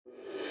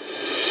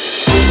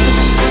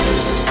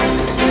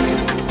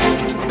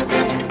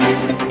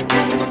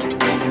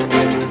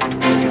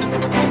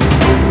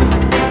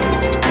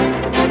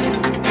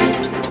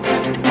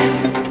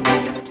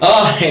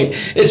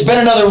right. It's been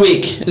another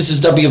week. This is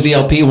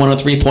WVLP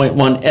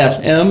 103.1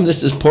 FM.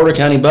 This is Porter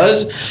County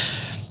Buzz.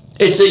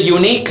 It's a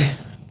unique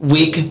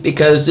week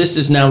because this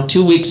is now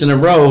 2 weeks in a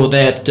row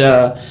that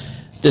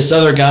this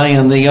other guy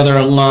on the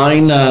other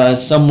line,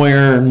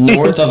 somewhere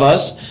north of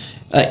us,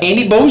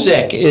 Andy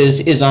Bozek,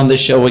 is on the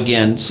show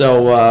again.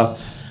 So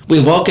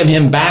we welcome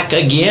him back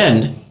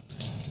again.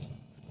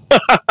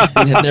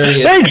 There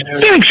he is.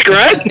 Thanks,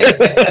 Greg.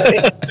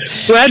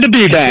 Glad to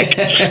be back.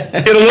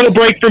 Get a little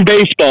break from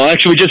baseball.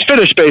 Actually, we just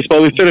finished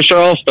baseball. We finished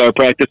our all-star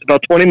practice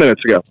about 20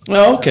 minutes ago.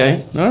 Oh,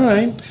 okay. All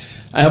right.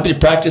 I hope you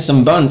practice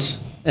some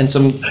bunts and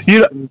some...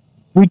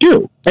 We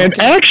do. And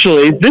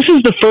actually, this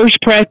is the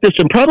first practice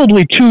in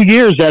probably 2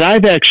 years that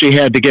I've actually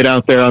had to get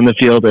out there on the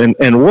field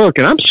and work,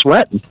 and I'm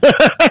sweating.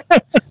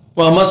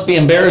 Well, it must be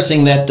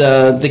embarrassing that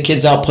the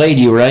kids outplayed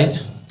you, right?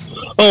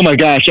 Oh, my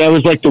gosh. I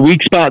was like the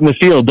weak spot in the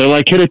field. They're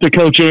like, hit it to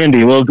Coach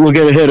Andy. We'll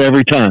get a hit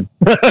every time.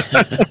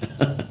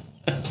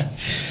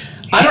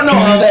 I don't know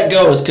how that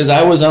goes because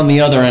I was on the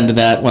other end of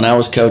that when I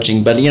was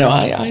coaching. But, you know,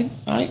 I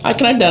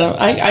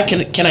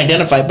can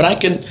identify,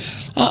 but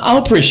I'll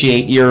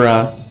appreciate your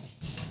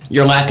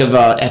lack of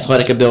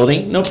athletic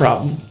ability. No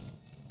problem.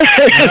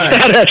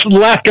 It's not a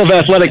lack of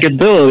athletic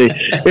ability.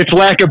 It's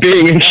lack of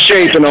being in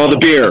shape and all the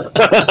beer.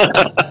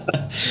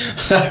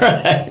 All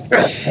right.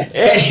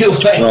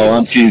 Anyways. Oh,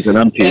 I'm teasing.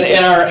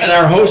 And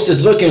our host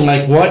is looking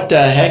like, what the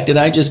heck did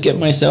I just get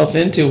myself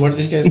into? What are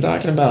these guys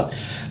talking about?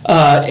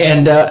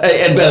 And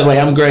by the way,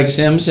 I'm Greg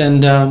Sims,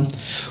 and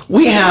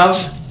we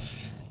have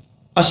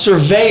a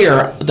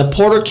surveyor, the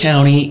Porter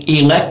County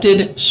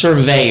elected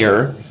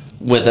surveyor,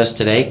 with us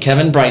today,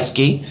 Kevin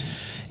Breitzke.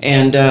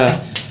 And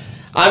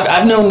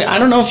I've known, I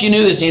don't know if you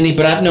knew this, Andy,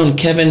 but I've known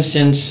Kevin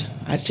since,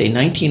 I'd say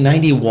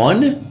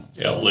 1991.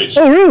 Yeah, at least.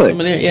 Oh, really?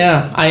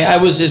 Yeah, I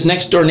was his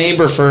next door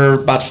neighbor for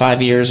about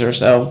 5 years or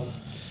so.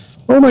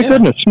 Oh, my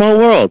goodness. Small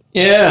world.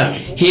 Yeah.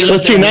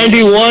 Let's see,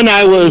 91,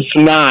 I was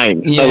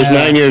 9. Yeah. I was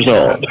 9 years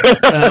old.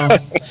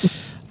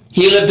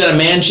 He lived in a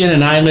mansion,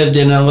 and I lived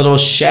in a little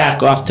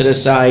shack off to the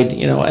side.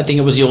 You know, I think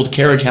it was the old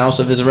carriage house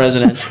of his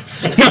residence.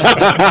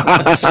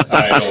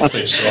 I don't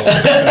think so.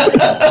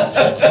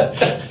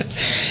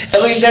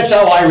 At least that's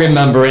how I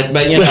remember it,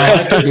 but, you know,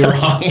 I could be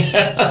wrong.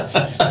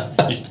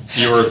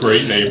 You were a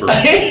great neighbor.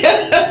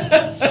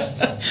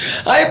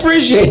 I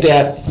appreciate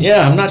that.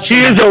 Yeah, I'm not sure.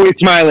 He is always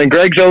smiling.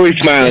 Greg's always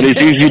smiling. He's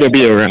easy to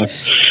be around.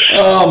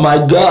 Oh, my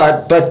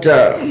God. But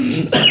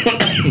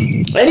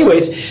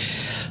anyways,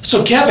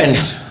 so, Kevin,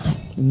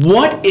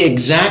 what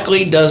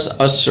exactly does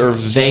a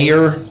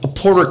surveyor, a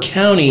Porter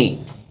County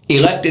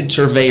elected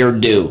surveyor,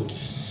 do?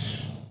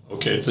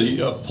 Okay,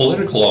 the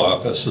political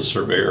office of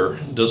surveyor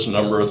does a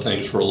number of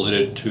things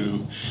related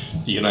to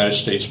the United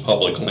States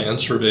Public Land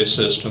Survey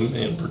System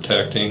and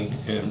protecting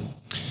and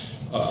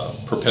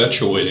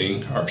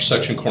perpetuating our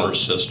section corner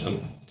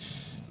system.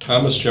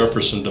 Thomas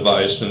Jefferson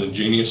devised an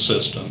ingenious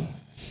system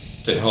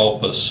to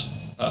help us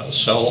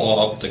sell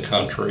off the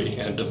country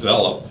and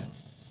develop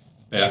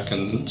back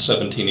in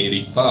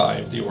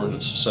 1785, the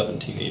ordinance of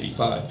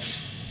 1785.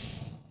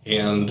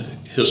 And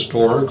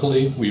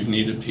historically, we've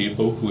needed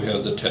people who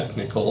have the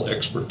technical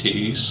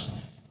expertise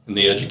and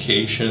the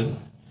education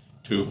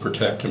to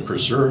protect and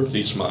preserve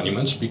these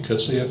monuments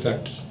because they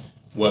affect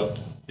what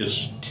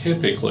is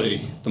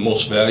typically the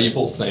most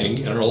valuable thing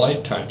in our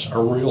lifetimes,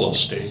 our real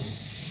estate.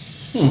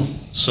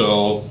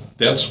 So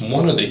that's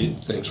one of the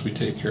things we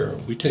take care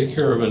of. We take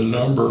care of a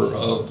number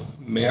of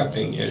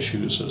mapping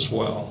issues as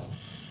well.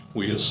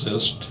 We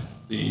assist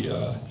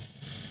the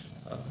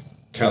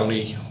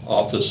county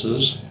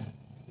offices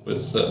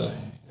with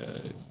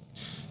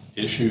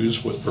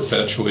issues with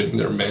perpetuating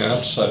their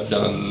maps. I've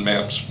done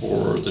maps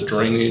for the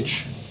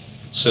drainage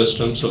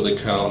systems of the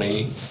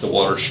county, the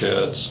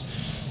watersheds,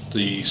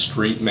 the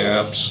street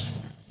maps,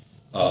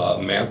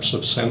 maps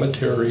of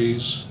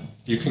cemeteries.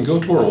 You can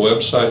go to our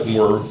website and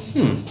we're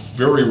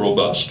very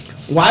robust.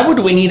 Why would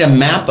we need a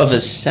map of a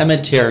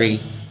cemetery?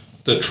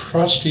 The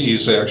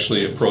trustees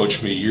actually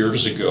approached me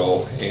years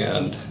ago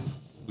and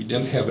we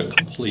didn't have a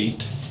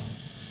complete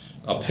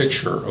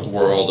picture of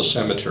where all the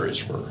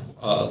cemeteries were.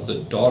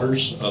 The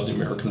Daughters of the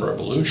American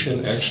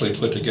Revolution actually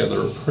put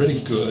together a pretty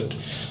good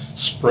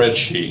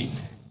spreadsheet,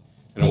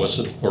 and it was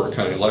at the Porter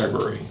County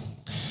Library.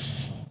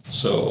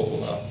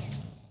 So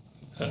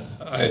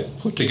I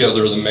put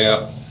together the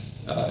map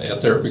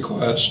at their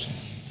request,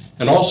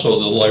 and also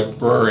the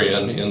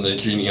librarian in the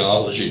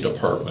genealogy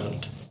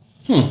department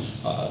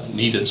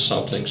needed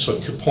something so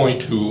it could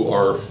point to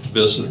our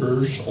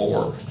visitors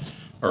or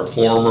our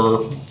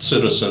former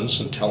citizens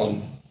and tell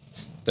them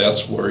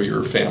that's where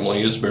your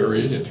family is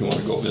buried if you want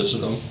to go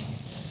visit them.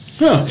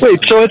 Huh.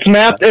 Wait, so it's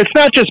not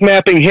just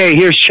mapping, hey,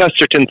 here's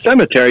Chesterton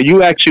Cemetery.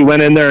 You actually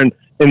went in there and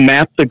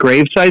mapped the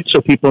grave sites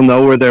so people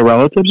know where their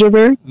relatives are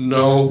buried?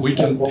 No, we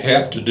didn't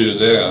have to do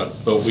that,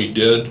 but we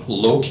did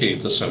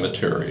locate the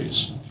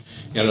cemeteries.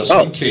 And in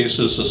some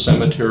cases, the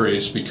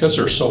cemeteries, because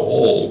they're so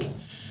old,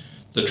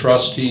 the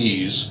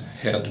trustees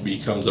had to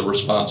become the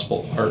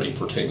responsible party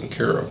for taking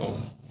care of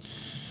them.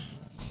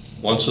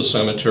 Once a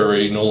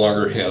cemetery no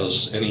longer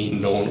has any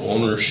known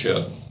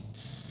ownership,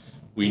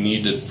 we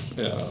need to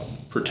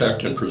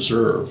protect and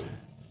preserve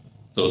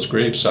those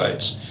grave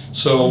sites.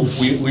 So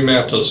we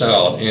mapped those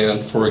out,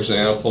 and for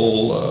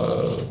example,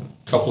 a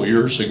couple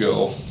years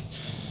ago,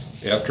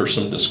 after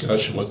some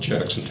discussion with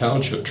Jackson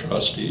Township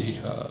trustee,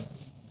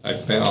 I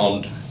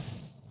found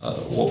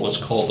what was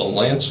called the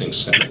Lansing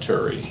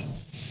Cemetery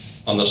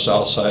on the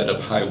south side of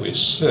Highway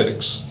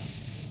 6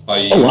 by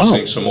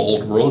using some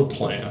old road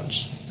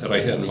plans that I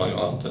had in my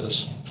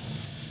office,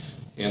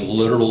 and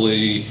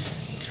literally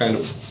kind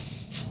of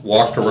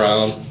walked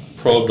around,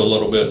 probed a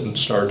little bit, and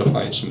started to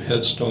find some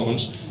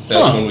headstones.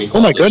 That's when we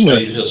called the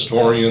state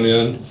historian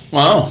in.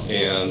 Wow.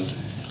 And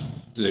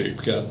they've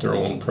got their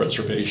own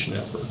preservation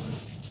effort.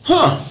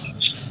 Huh.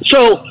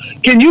 So,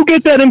 can you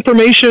get that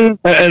information?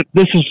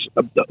 This is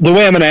the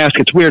way I'm going to ask.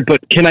 It's weird,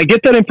 but can I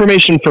get that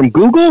information from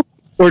Google,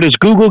 or does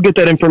Google get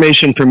that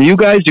information from you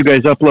guys? Do you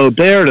guys upload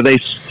there? Do they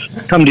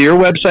come to your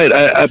website?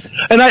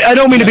 I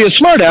don't mean to be a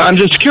smart aleck. I'm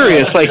just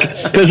curious, like,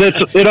 because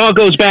it all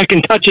goes back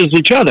and touches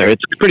each other.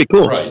 It's pretty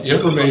cool. Right.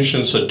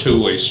 Information's a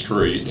two-way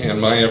street, and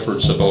my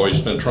efforts have always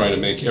been trying to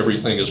make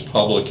everything as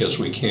public as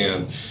we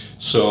can.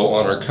 So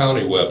on our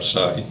county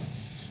website,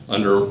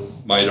 under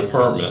my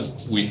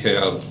department, we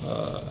have,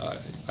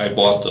 I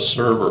bought the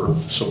server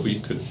so we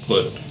could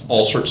put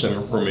all sorts of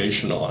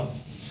information on,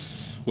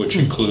 which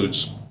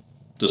includes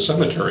the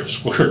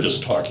cemeteries we're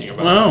just talking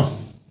about. Wow.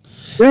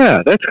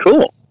 Yeah, that's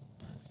cool.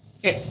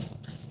 Yeah,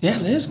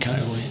 that is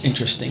kind of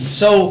interesting.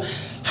 So,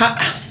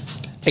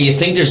 you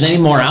think there's any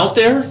more out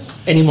there?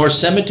 Any more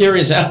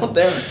cemeteries out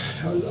there?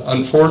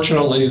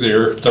 Unfortunately,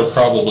 there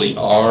probably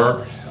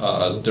are.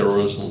 There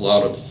was a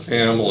lot of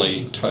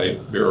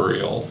family-type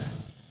burial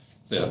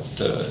that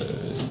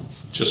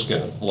just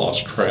got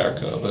lost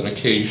track of, and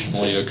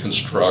occasionally a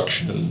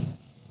construction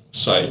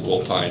site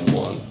will find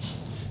one.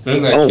 And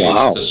in that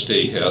case, the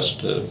state has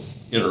to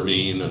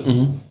intervene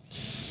and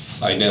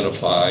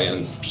identify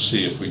and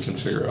see if we can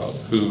figure out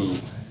who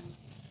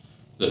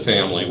the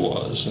family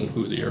was and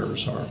who the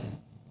heirs are.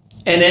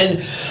 And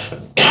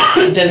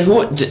then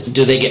who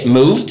do they get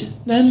moved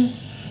then?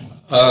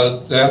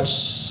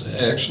 That's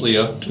actually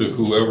up to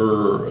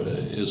whoever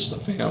is the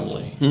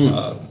family.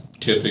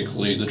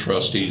 Typically, the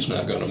trustee's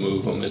not going to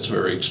move them. It's a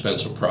very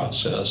expensive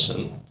process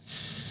and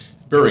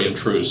very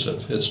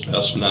intrusive. It's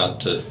best not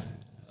to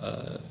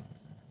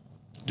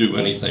do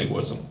anything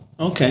with them.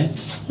 Okay.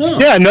 Oh.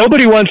 Yeah,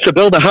 nobody wants to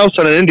build a house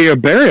on an Indian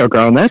burial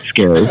ground. That's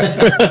scary.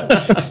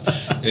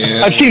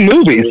 I've seen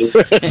movies.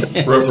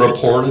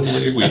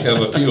 Reportedly, we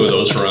have a few of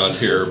those around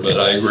here, but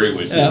I agree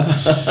with you.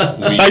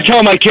 I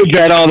tell my kids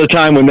that all the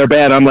time when they're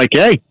bad. I'm like,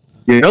 hey,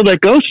 you know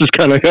that ghost is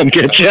going to come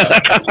get you.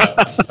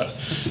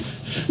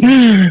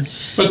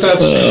 But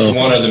that's just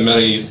one of the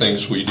many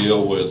things we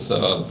deal with.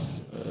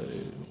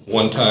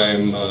 One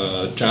time,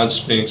 John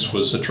Spinks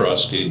was the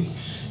trustee.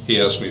 He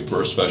asked me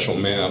for a special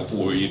map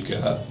where you've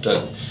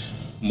got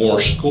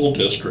more school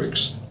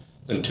districts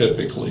than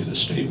typically the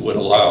state would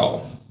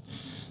allow.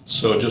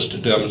 So just to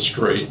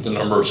demonstrate the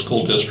number of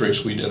school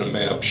districts, we did a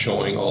map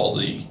showing all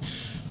the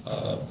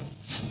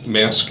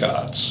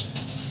mascots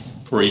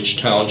for each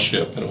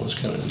township, and it was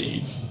kind of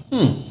neat.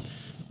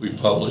 We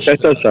published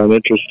that. That does sound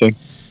interesting.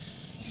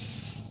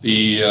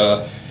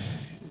 The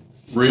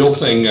real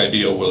thing I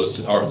deal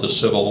with are the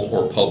civil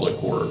or public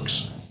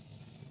works.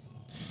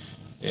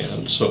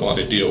 And so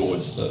I deal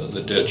with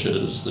the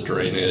ditches, the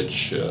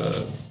drainage,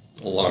 a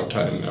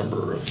longtime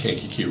member of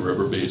Kankakee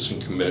River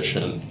Basin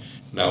Commission.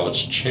 Now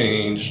it's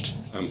changed.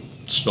 I'm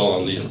still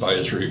on the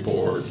advisory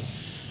board.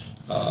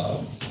 I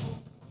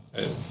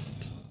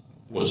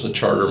was a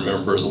charter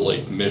member of the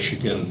Lake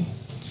Michigan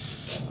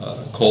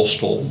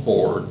Coastal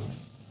Board.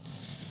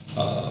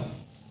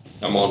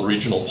 I'm on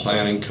Regional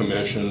Planning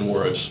Commission,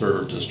 where I've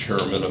served as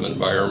chairman of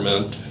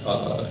environment,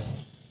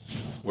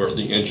 where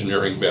the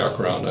engineering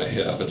background I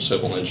have in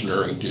civil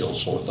engineering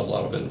deals with a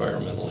lot of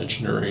environmental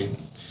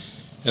engineering.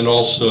 And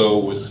also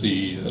with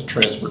the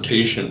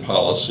transportation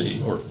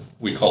policy, or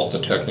we call it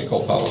the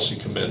Technical Policy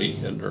Committee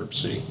in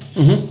NERC,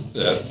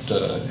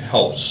 that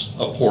helps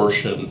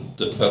apportion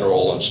the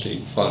federal and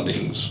state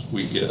fundings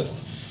we get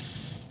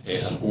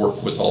and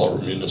work with all our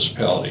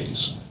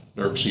municipalities.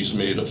 NERC is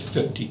made of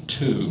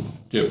 52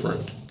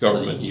 different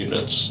government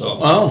units. So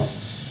wow.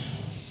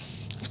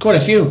 It's quite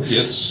a few.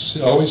 It's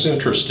always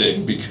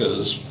interesting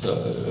because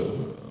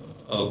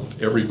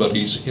of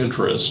everybody's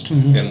interest,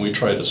 and we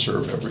try to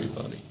serve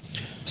everybody.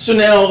 So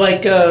now,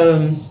 like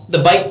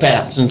the bike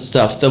paths and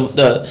stuff,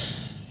 the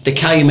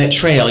Calumet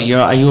Trail,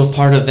 are you a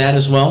part of that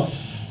as well?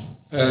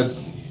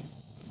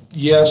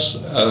 Yes,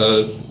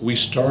 we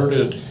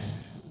started.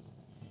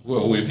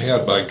 Well, we've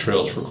had bike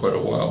trails for quite a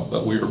while,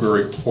 but we were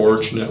very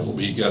fortunate.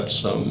 We got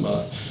some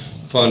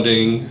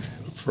funding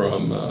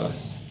from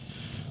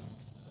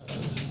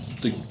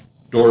the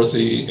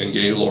Dorothy and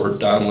Gaylord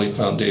Donnelly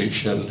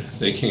Foundation.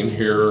 They came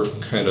here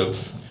kind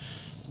of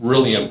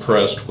really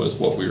impressed with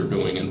what we were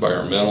doing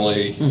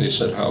environmentally. They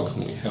said, how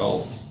can we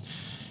help?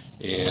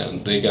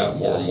 And they got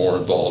more and more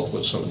involved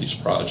with some of these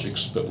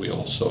projects, but we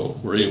also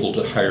were able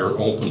to hire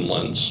Open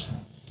Lens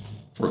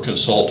for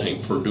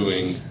consulting for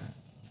doing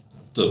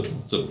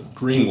the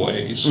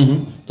greenways,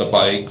 the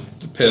bike,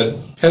 the ped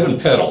and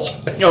pedal.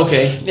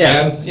 Okay,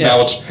 yeah. And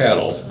now it's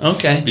paddle.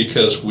 Okay.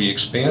 Because we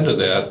expanded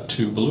that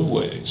to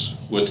blueways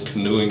with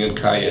canoeing and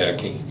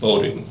kayaking,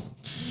 boating.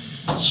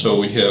 So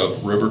we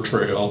have river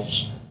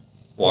trails,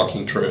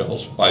 walking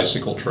trails,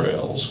 bicycle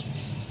trails.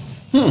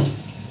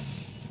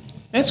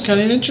 That's kind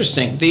of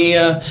interesting.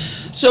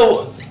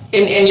 So,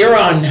 and you're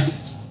on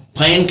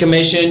Plan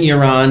Commission,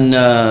 you're on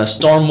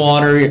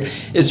Stormwater.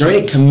 Is there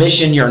any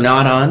commission you're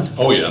not on?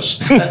 Oh, yes,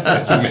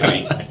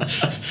 many.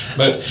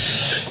 But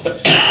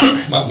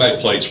my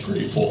plate's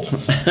pretty full.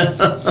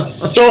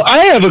 So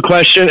I have a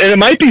question, and it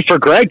might be for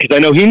Greg, because I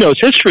know he knows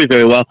history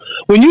very well.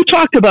 When you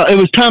talked about, it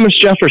was Thomas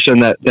Jefferson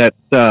that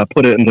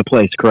put it into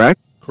place,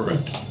 correct?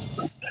 Correct.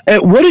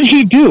 And what did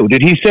he do?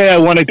 Did he say, I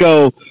want to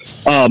go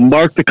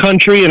mark the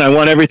country and I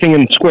want everything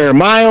in square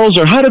miles?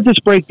 Or how did this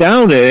break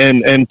down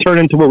and turn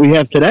into what we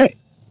have today?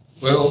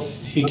 Well,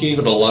 he gave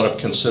it a lot of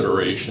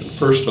consideration.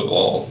 First of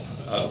all,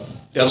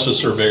 as a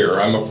surveyor,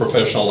 I'm a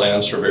professional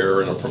land surveyor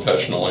and a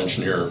professional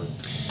engineer.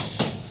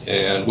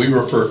 And we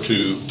refer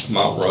to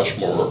Mount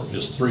Rushmore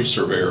as 3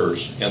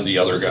 surveyors and the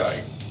other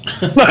guy.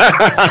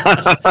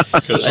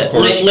 Because of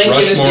course, Lincoln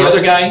Rushmore is the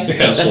other guy?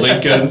 has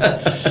Lincoln,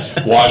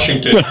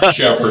 Washington,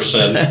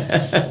 Jefferson,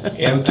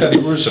 and Teddy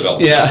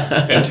Roosevelt.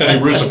 Yeah. And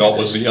Teddy Roosevelt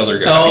was the other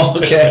guy. Oh,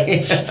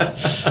 okay.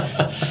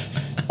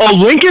 Oh,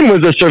 Lincoln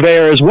was a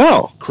surveyor as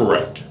well.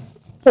 Correct.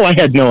 Oh, I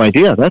had no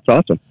idea. That's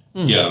awesome.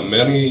 Yeah,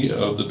 many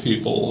of the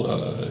people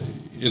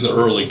in the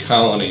early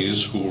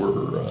colonies who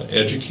were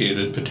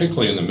educated,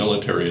 particularly in the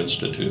military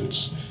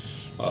institutes,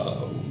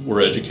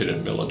 were educated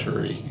in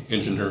military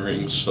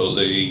engineering, so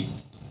they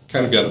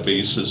kind of got a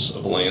basis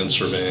of land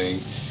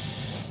surveying.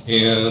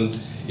 And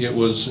it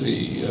was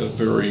a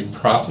very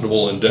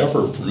profitable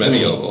endeavor for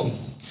many of them.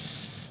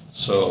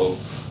 So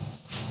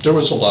there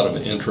was a lot of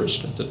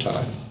interest at the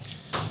time.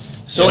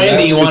 So And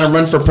Andy, that you want to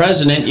run for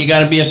president, you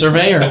got to be a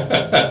surveyor.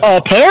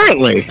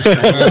 Apparently.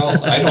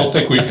 Well, I don't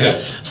think we've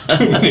had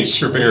too many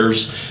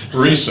surveyors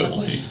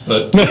recently,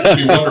 but it'd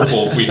be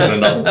wonderful if we had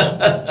another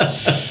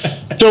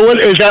one. So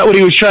is that what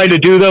he was trying to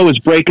do, though, was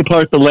break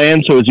apart the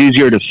land so it was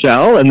easier to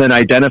sell and then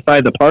identify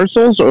the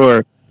parcels,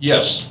 or?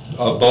 Yes,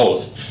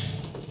 both.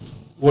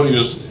 What he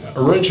was,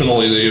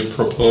 originally they had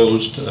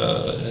proposed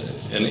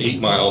an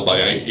 8-mile by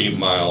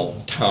 8-mile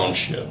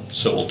township,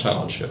 civil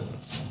township,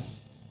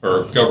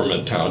 or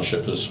government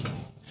township. Is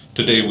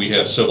today we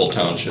have civil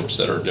townships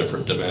that are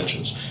different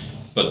dimensions.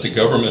 But the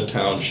government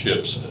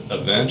townships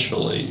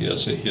eventually,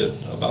 as it hit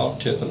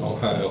about Tiffin,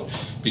 Ohio,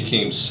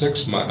 became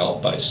 6-mile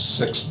by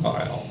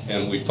 6-mile.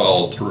 And we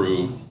followed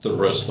through the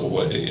rest of the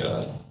way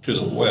to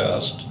the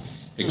west,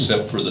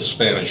 except for the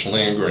Spanish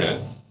land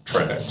grant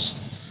tracts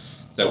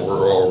that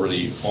were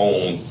already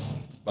owned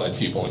by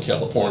people in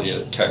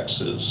California,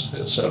 Texas,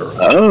 etc.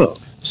 Oh.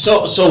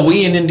 So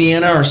we in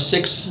Indiana are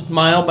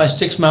 6-mile by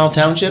 6-mile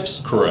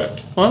townships?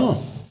 Correct.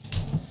 Oh.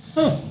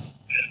 Huh.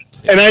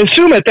 And I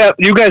assume at that,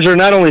 you guys are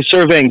not only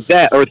surveying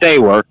that, or they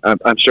were,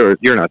 I'm sure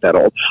you're not that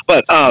old,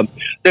 but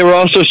they were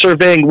also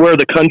surveying where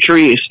the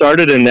country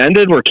started and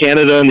ended, where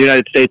Canada and the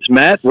United States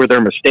met, were there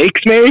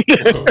mistakes made?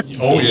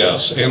 Oh,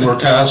 yes, and we're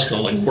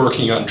constantly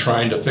working on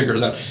trying to figure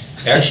that.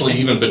 Actually,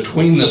 even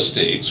between the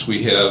states,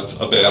 we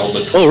have a battle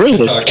between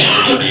Kentucky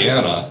and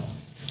Indiana,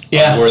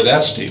 where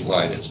that state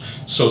line is.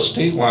 So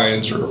state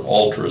lines are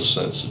ultra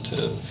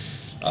sensitive.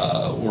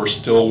 We're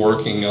still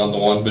working on the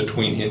one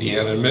between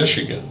Indiana and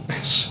Michigan.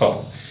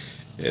 So,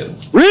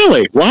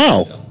 really?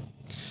 Wow. Yeah.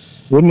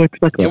 Wouldn't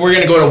expect that. And we're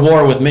going to go to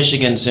war with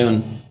Michigan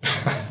soon.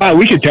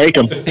 We could take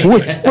them.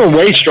 We're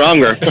way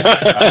stronger.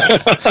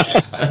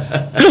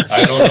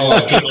 I don't know.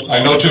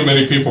 I know too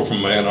many people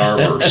from Ann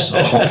Arbor, so.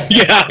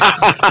 Yeah,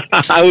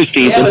 I was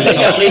teasing. Yeah, but they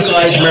got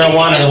legalized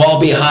marijuana. They'll all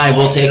be high.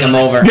 We'll take them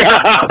over.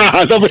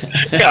 But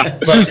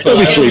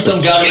give them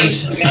some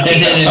gummies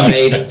and then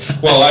invade.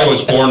 Well, I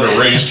was born and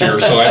raised here,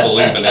 so I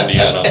believe in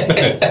Indiana.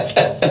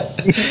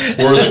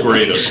 We're the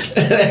greatest.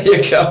 There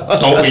you go.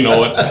 Don't we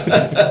know it?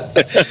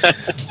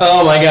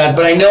 Oh my God!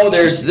 But I know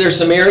there's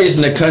some areas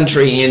in the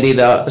country, Andy,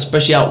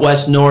 especially out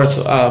west north,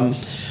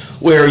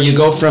 where you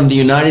go from the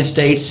United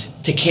States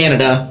to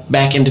Canada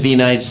back into the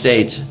United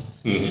States.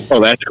 Mm-hmm. Oh,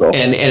 that's cool.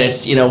 And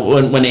it's, you know,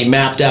 when they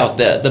mapped out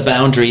the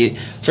boundary,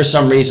 for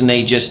some reason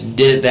they just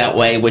did it that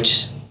way,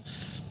 which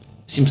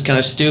seems kind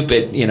of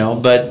stupid, you know,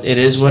 but it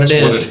is what it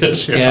is. What it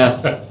is,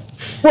 yeah.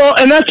 Well,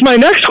 and that's my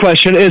next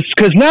question is,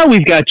 because now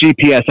we've got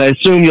GPS. I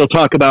assume you'll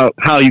talk about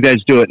how you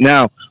guys do it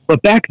now.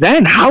 But back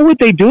then, how would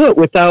they do it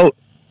without,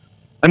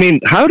 I mean,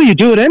 how do you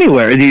do it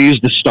anywhere? Do you use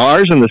the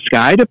stars in the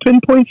sky to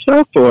pinpoint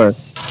stuff, or?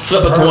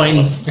 Flip a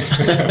coin.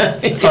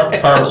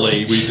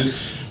 Partly. We did.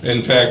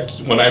 In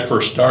fact, when I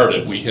first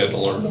started, we had to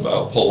learn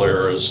about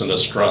Polaris and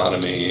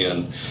astronomy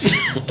and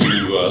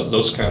do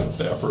those kind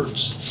of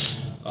efforts.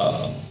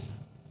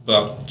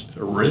 But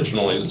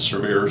originally, the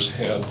surveyors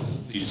had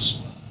these,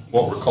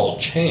 what were called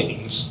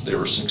chains. They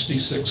were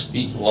 66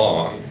 feet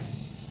long,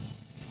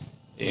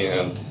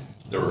 and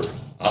there were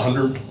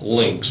 100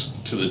 links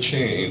to the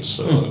chain,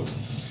 so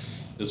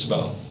it's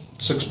about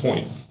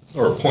 6.5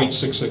 or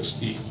 0.66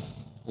 feet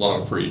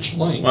long for each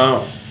lane.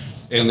 Wow.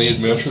 And they'd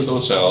measure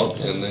those out,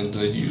 and then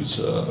they'd use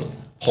a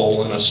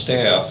pole and a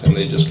staff, and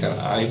they just kind of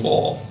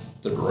eyeball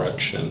the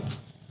direction.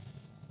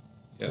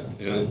 Yeah,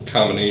 in a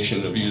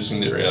combination of using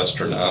their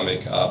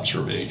astronomic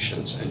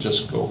observations and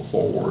just go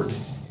forward.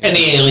 And the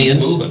keep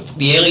aliens, moving.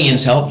 the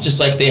aliens help, just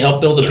like they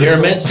help build the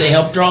pyramids, they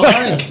help draw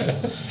lines.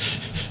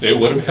 It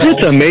would have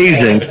helped. That's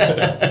amazing.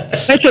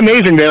 That's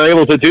amazing they're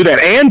able to do that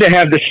and to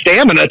have the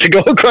stamina to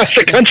go across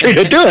the country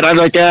to do it. I'm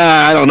like,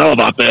 I don't know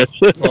about this.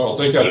 Well,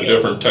 they got a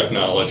different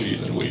technology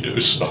than we do,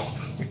 so.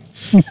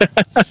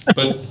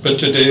 But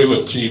today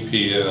with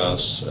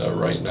GPS,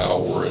 right now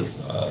we're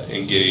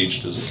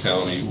engaged as a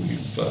county.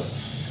 We've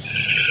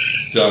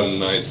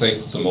done, I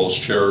think, the most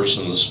shares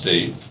in the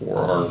state for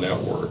our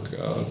network.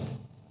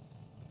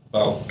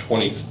 About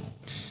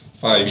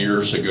 25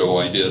 years ago,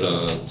 I did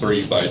a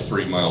 3 by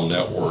 3 mile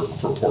network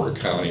for Porter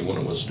County when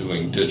it was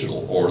doing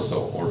digital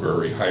ortho, or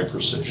very high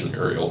precision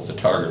aerial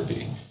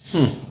photography,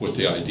 with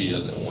the idea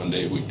that one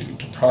day we'd do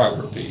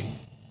topography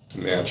to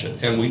match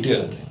it, and we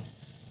did.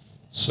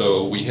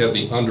 So we have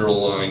the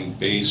underlying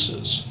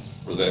basis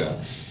for that.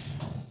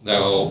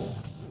 Now,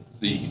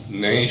 the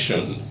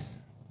nation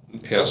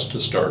has to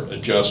start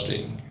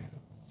adjusting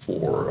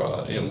for,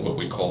 in what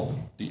we call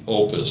the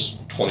Opus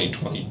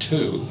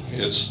 2022.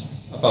 It's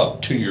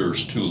about 2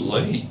 years too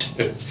late,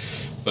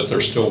 but they're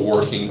still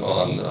working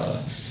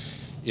on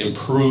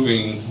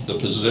improving the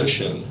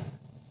position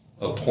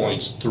of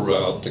points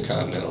throughout the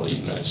continental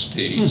United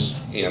States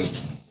and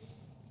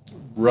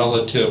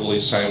relatively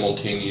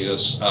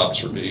simultaneous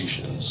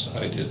observations.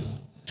 I did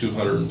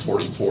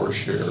 244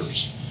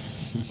 shares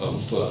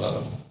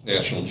of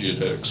National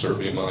Geodetic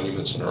Survey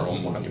monuments and our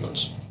own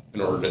monuments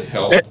in order to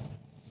help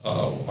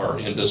our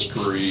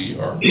industry,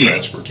 our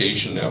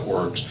transportation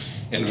networks,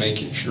 and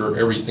making sure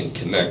everything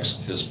connects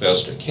as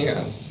best it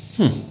can.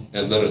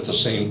 And then at the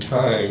same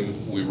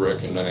time, we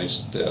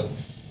recognize that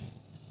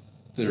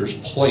there's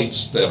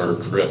plates that are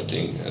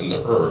drifting in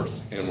the earth,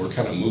 and we're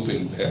kind of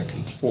moving back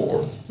and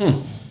forth.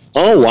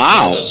 Oh,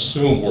 wow. And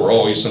assume we're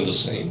always in the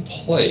same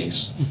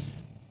place.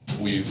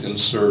 We've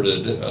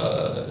inserted,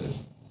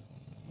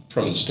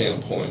 from the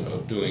standpoint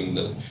of doing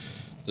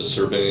the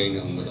surveying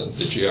and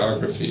the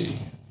geography,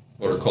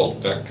 what are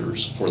called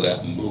vectors for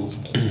that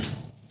movement.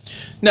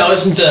 Now,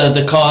 isn't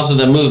the cause of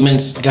the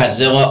movements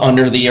Godzilla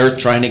under the earth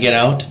trying to get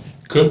out?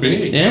 Could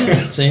be.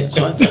 Yeah, see,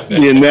 so I thought.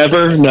 You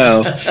never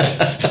know.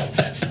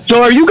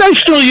 So are you guys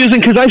still using,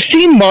 because I've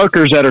seen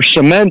markers that are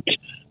cement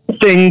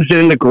things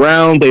in the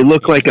ground, they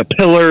look like a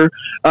pillar.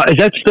 Is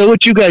that still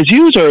what you guys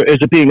use, or is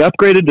it being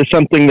upgraded to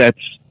something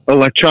that's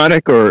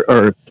electronic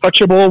or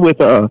touchable with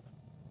a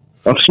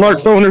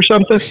smartphone or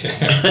something?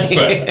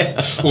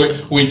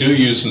 But we do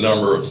use a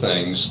number of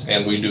things,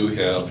 and we do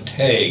have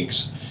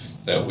tags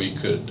that we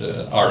could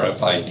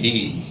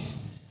RFID.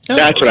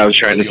 That's what I was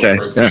trying to say.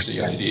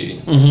 Frequency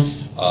ID.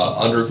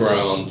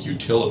 Underground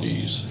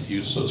utilities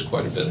use those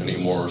quite a bit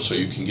anymore, so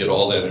you can get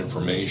all that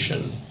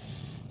information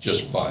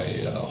just by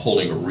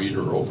holding a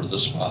reader over the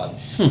spot.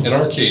 In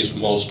our case,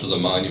 most of the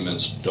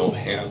monuments don't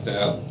have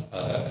that.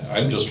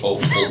 I'm just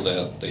hopeful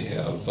that they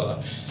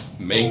have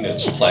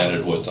magnets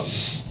planted with them,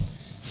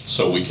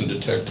 so we can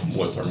detect them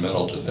with our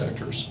metal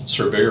detectors.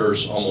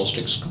 Surveyors almost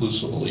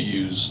exclusively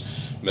use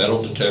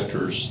metal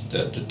detectors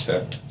that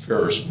detect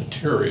ferrous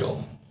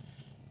material,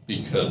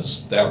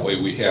 because that way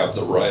we have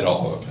the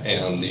write-off,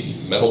 and the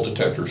metal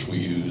detectors we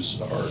use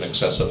are in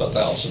excess of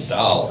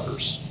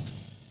 $1,000.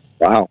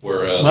 Wow.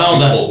 Whereas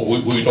Well,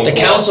 we don't the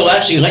council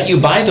actually let you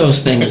buy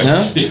those things,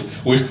 huh?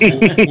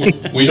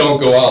 we don't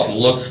go out and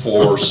look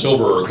for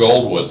silver or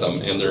gold with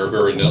them, and they're a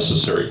very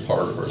necessary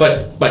part of our.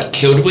 But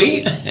could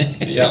we?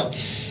 Yeah.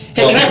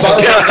 Hey, can I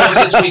borrow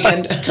those this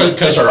weekend?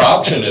 Because our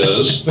option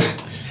is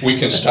we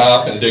can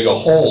stop and dig a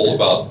hole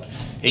about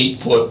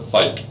 8 foot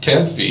by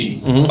 10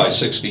 feet by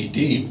 6 feet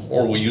deep,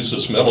 or we use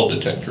this metal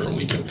detector and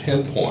we can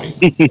pinpoint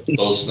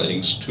those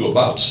things to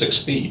about 6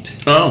 feet.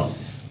 Oh.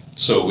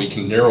 So we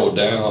can narrow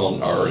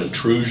down our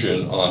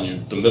intrusion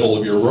on the middle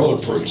of your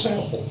road, for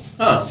example.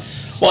 Huh.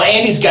 Well,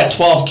 Andy's got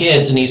 12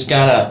 kids, and he's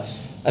got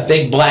a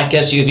big black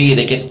SUV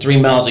that gets 3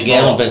 miles a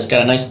gallon, but it's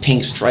got a nice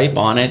pink stripe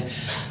on it.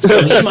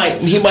 So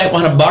he might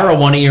want to borrow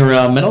one of your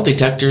metal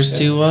detectors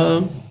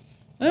to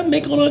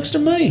make a little extra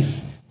money.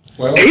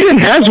 Well, Aiden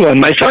has one.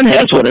 My son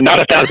has one, and not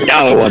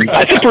 $1,000 one.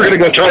 I think we're going to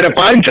go try to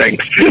find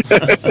things.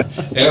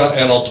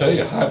 and I'll tell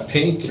you, hot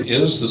pink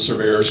is the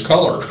surveyor's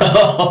color.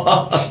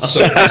 So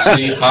if you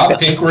see hot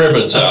pink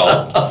ribbons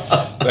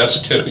out, that's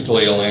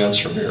typically a land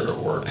surveyor at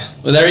work.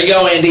 Well, there you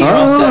go, Andy. You're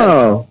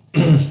all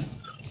set.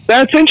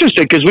 That's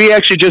interesting, because we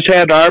actually just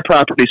had our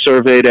property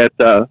surveyed at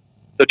the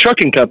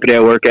trucking company I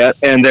work at,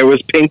 and there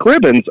was pink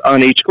ribbons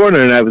on each corner,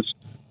 and I was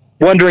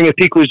wondering if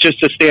pink was just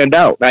to stand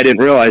out. I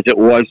didn't realize it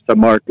was to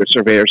mark the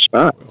surveyor's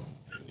spot.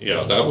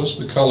 Yeah, that was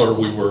the color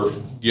we were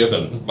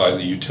given by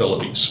the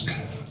utilities.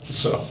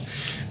 So,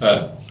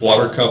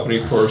 water company,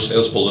 of course,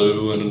 has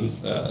blue, and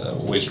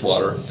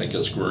wastewater, I think,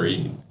 is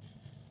green,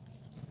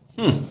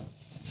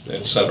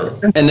 et cetera.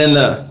 And then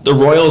the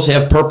Royals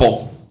have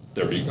purple.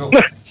 There you go.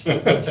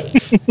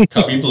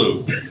 Cubby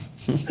Blue.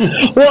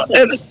 Well,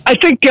 and I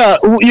think,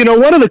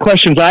 one of the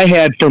questions I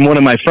had from one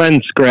of my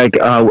friends, Greg,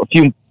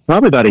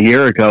 probably about a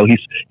year ago,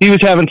 he was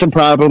having some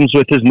problems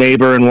with his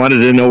neighbor and wanted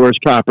to know where his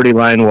property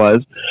line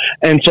was.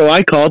 And so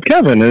I called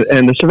Kevin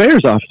and the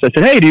surveyor's office. I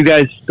said, hey, do you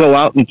guys go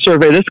out and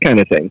survey this kind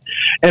of thing?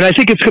 And I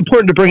think it's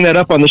important to bring that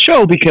up on the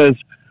show because,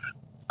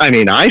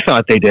 I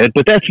thought they did,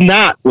 but that's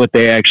not what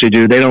they actually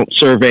do. They don't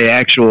survey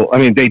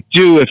they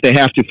do if they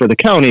have to for the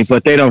county,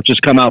 but they don't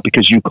just come out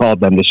because you called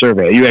them to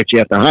survey. You actually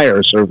have to hire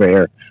a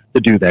surveyor to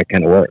do that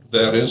kind of work.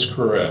 That is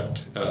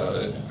correct.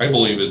 I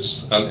believe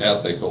it's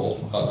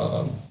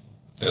unethical.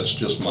 That's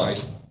just my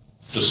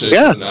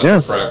decision not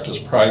to practice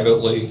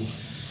privately,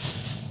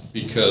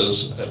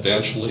 because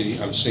eventually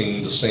I'm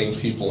seeing the same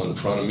people in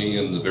front of me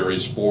in the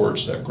various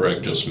boards that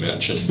Greg just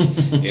mentioned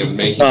and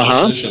making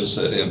decisions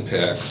that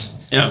impact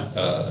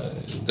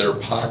their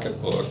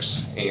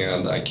pocketbooks,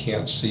 and I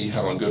can't see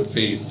how in good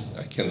faith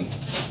I can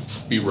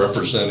be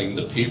representing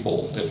the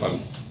people if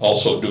I'm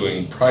also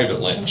doing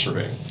private land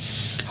surveying.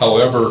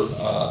 However,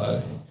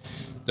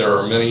 there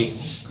are many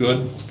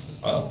good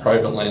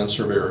private land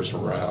surveyors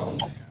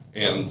around,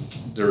 and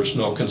there's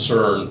no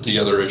concern. The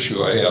other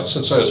issue I have,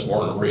 since I was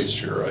born and raised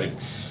here, I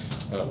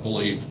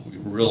believe we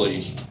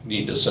really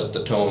need to set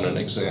the tone and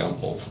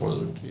example for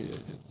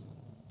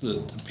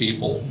the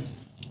people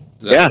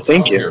that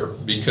are here,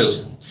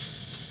 because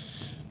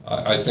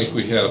I think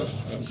we have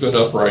good,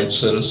 upright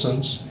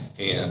citizens.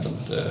 And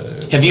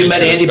have you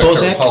met Andy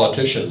Bozak?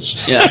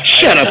 Politicians. Yeah,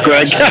 shut up,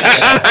 Greg.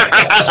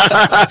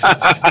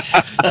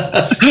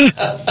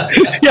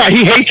 Yeah,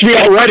 he hates me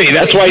already.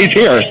 That's why he's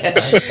here.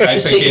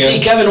 See,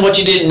 Kevin, what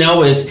you didn't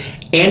know is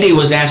Andy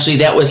was actually,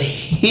 that was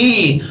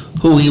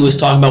who he was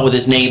talking about with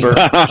his neighbor.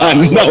 No,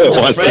 it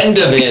wasn't a friend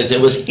of his. It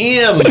was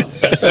him.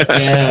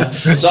 Yeah,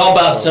 it's all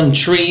about some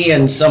tree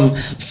and some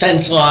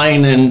fence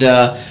line, and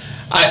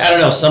I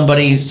don't know.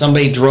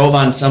 Somebody drove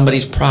on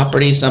somebody's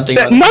property. Something.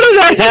 None of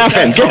that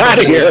happened. Get out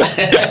of here.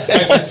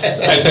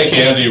 I think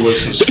Andy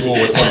was in school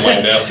with one of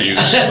my nephews.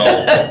 So.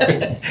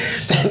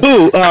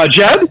 Who?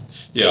 Jed?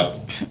 Yeah.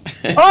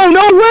 Oh,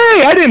 no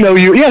way! I didn't know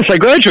you. Yes, I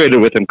graduated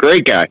with him.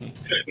 Great guy.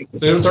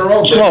 They're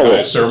all good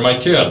guys. They're my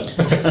kid.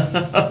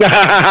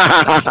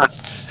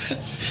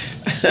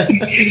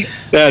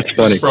 That's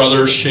funny. His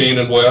brothers Shane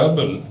and Webb,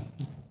 and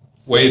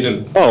Wade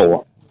and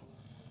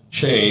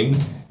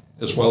Shane,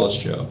 as well as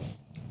Joe.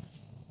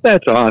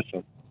 That's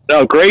awesome.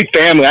 No, great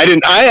family.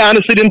 I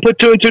honestly didn't put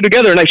two and two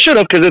together, and I should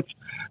have, because it's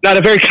not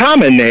a very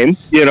common name,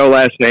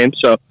 last name.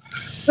 So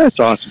that's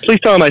awesome. Please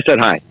tell him I said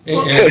hi.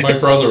 And my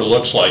brother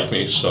looks like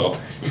me, so.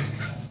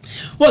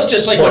 Well, it's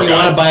just like when you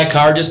want to buy a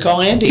car, just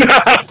call Andy.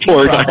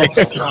 Poor guy.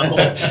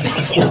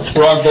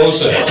 Rob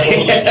Bozak.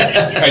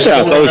 I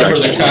still remember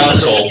the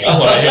console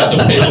when I had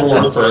the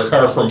paperwork for a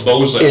car from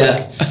Bozak.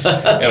 Yeah.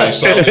 And I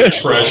saw the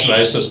expression.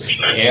 I says,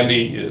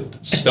 Andy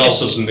spells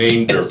his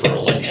name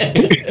differently.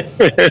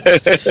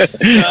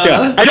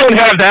 Yeah, I don't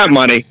have that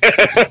money.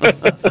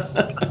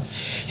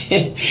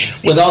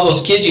 With all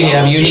those kids you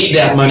have, you need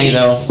that money,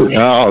 though.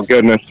 Oh,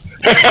 goodness.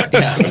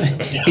 Yeah.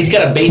 He's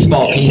got a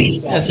baseball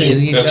team. That's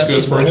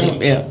good for him.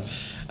 Team. Yeah.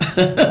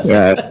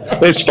 Yeah,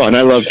 it's fun.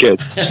 I love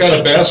kids. He's got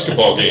a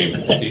basketball game.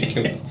 He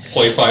can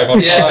play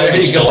 5-on-5 there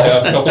and you still go.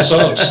 have a couple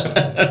subs.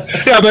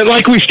 Yeah, but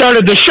like we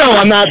started the show,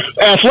 I'm not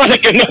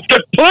athletic enough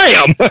to play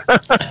them.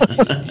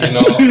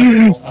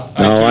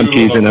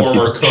 I'm a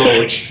former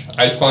coach.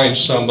 I'd find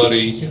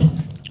somebody,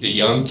 a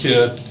young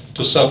kid,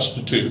 to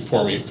substitute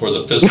for me for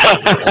the physical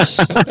girls.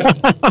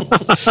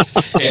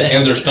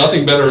 and there's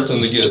nothing better than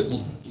to get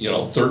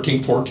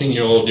 13,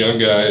 14-year-old young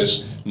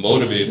guys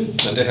motivated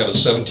than to have a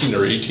 17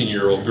 or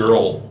 18-year-old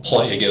girl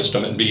play against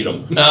them and beat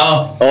them.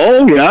 No.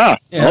 Oh, yeah.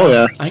 Oh,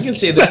 yeah. I can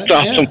see that. That's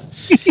awesome.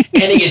 Yeah.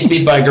 And he gets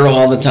beat by a girl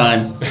all the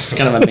time. It's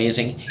kind of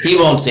amazing. He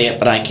won't say it,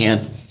 but I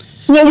can.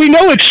 Well, we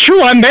know it's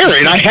true. I'm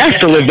married. I have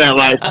to live that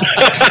life.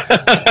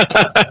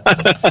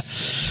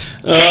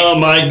 Oh,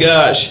 my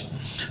gosh.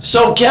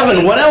 So,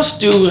 Kevin, what else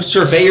do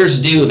surveyors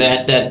do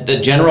that the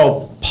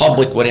general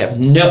public would have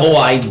no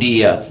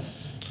idea?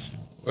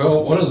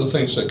 Well, one of the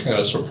things that kind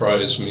of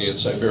surprised me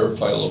is I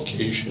verify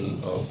location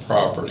of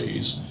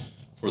properties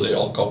for the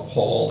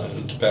Alcohol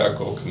and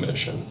Tobacco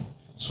Commission.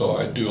 So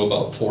I do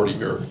about 40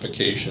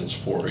 verifications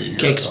for a year.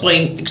 Okay,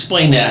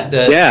 explain that.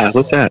 Yeah,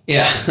 what's that?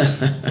 Yeah.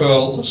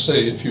 Well, let's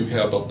say if you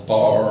have a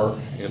bar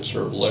and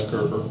serve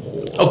liquor, or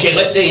okay,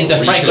 let's say the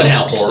Franklin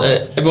House.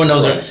 Everyone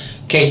knows it.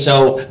 Okay,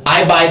 so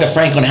I buy the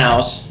Franklin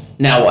House.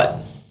 Now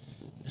what?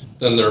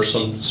 Then there are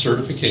some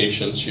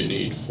certifications you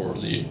need for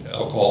the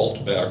Alcohol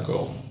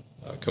Tobacco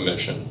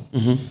Commission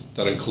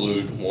that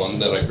include one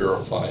that I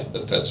verify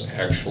that's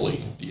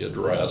actually the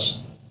address.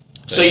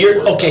 So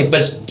you're okay,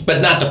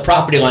 but not the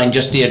property line,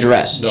 just the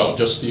address. No,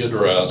 just the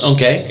address.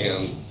 Okay.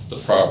 And the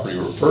property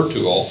referred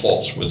to all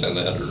falls within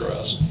that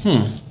address.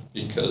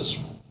 Because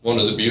one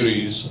of the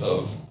beauties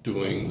of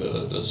doing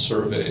the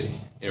survey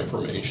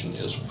information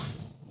is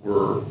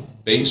we're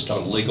based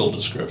on legal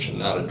description,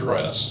 not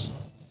address.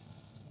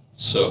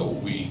 So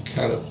we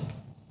kind of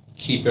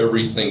keep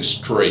everything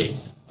straight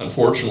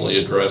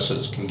unfortunately,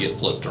 addresses can get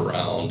flipped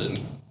around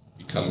and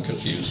become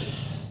confusing.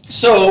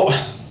 So,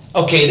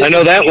 okay. I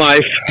know that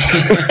life.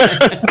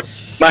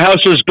 My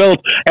house was built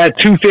at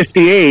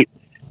 258,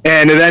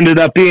 and it ended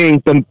up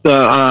being the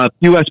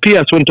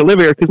USPS wouldn't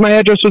deliver here because my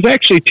address was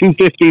actually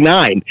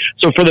 259.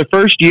 So for the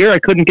first year, I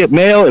couldn't get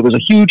mail. It was a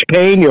huge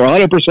pain. You're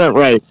 100%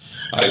 right.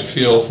 I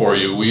feel for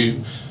you.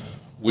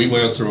 We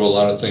went through a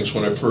lot of things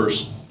when I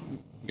first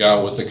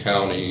got with the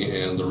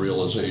county, and the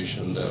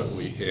realization that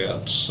we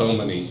had so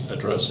many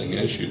addressing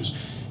issues.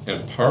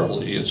 And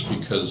partly it's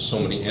because so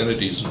many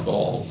entities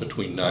involved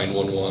between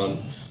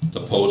 911,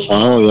 the post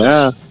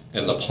office,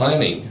 and the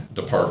planning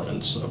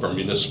departments of our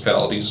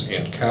municipalities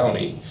and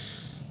county.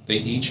 They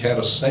each had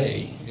a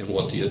say in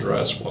what the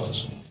address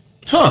was.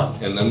 Huh.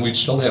 And then we'd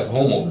still have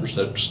homeowners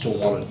that still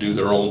want to do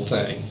their own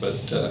thing. But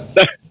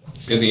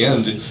in the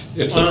end,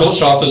 if the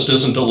post office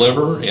doesn't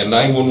deliver and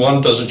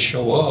 911 doesn't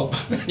show up.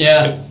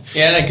 Yeah,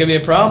 that could be a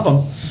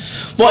problem.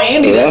 Well,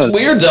 Andy, that's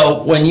weird,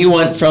 though, when you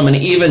went from an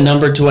even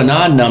number to an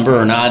odd number,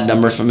 or an odd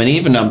number from an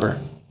even number.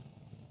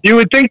 You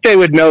would think they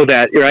would know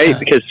that, right? Yeah.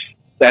 Because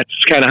that's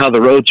kind of how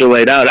the roads are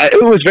laid out.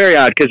 It was very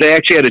odd because they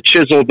actually had to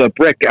chisel the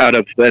brick out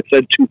of that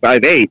said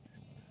 258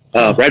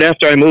 right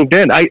after I moved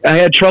in. I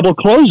had trouble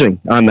closing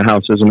on the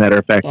house, as a matter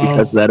of fact,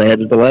 because of that I had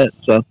to delay it.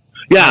 So,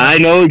 yeah, I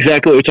know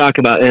exactly what you're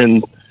talking about.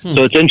 And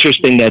so it's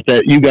interesting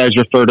that you guys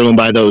refer to them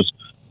by those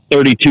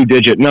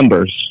 32-digit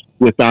numbers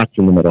with dots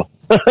in the middle.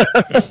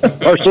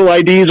 Parcel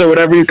IDs or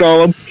whatever you call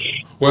them.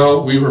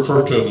 Well, we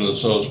refer to them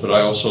as those, but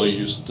I also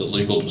use the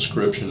legal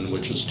description,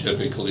 which is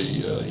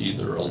typically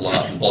either a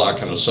lot and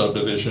block in a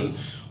subdivision,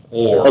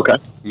 or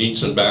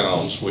meets and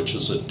bounds, which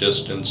is a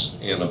distance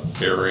and a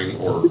bearing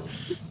or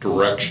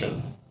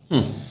direction.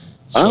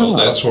 So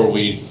that's where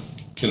we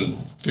can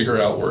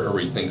figure out where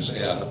everything's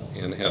at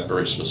and have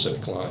very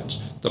specific lines.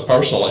 The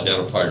parcel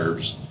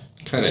identifiers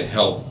kind of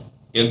help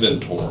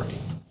inventory.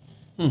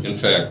 In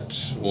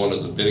fact, one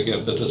of the big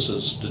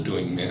impetuses to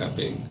doing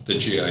mapping, the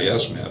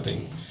GIS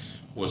mapping,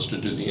 was to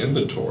do the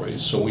inventory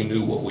so we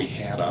knew what we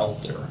had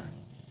out there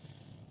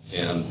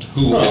and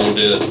who owned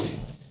it,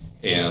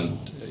 and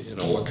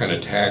what kind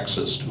of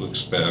taxes to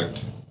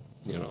expect.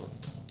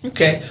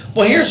 Okay,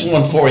 well, here's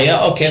one for you.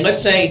 Okay,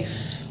 let's say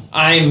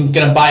I'm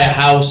going to buy a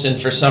house,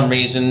 and for some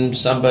reason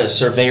a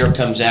surveyor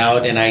comes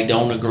out and I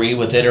don't agree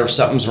with it, or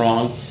something's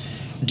wrong.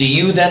 Do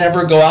you then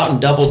ever go out and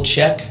double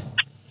check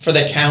for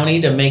the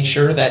county to make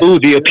sure that... Ooh,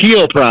 the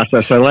appeal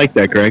process. I like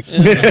that, Greg.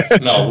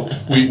 No,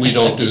 we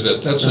don't do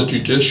that. That's a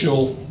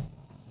judicial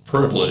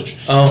privilege.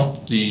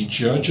 The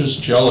judges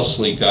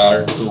jealously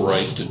guard the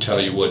right to tell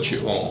you what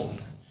you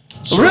own.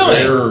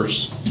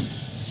 Surveyors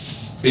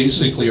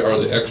basically are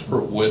the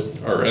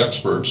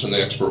experts and the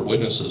expert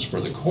witnesses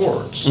for the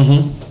courts.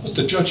 But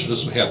the judge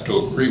doesn't have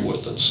to agree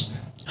with us.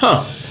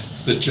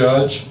 The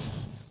judge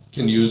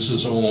can use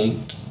his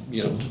own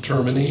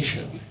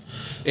determination.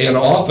 And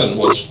often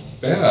what's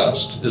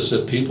best is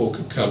that people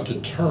could come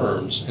to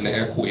terms and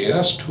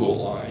acquiesce to a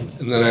line,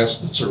 and then ask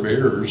the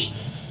surveyors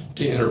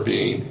to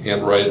intervene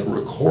and write a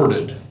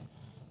recorded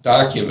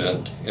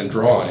document and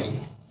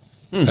drawing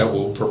that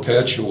will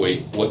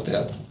perpetuate what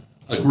that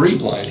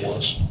agreed line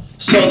was.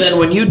 So then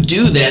when you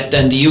do that,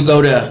 then do you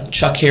go to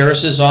Chuck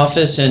Harris's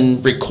office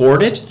and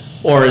record it?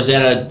 Or is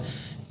that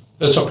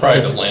It's a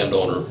private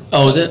landowner.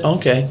 Oh, is it?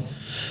 Okay.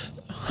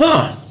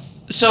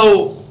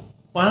 So,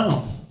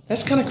 wow.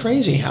 That's kind of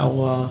crazy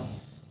how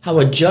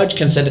a judge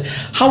can set it.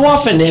 How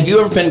often have you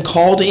ever been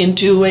called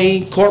into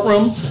a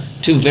courtroom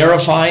to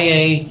verify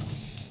a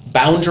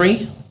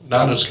boundary?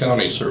 Not as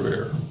county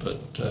surveyor, but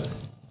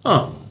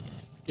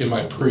in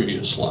my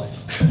previous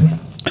life.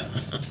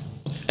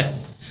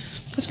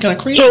 That's kind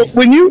of crazy. So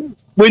when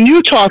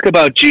you talk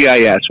about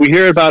GIS, we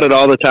hear about it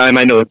all the time.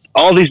 I know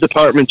all these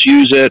departments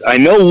use it. I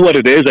know what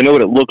it is. I know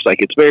what it looks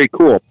like. It's very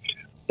cool.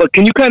 But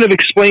can you kind of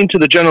explain to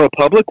the general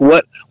public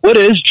what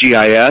is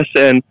GIS,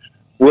 and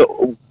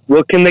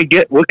what can they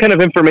get? What kind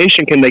of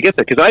information can they get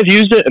there? Because I've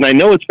used it and I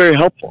know it's very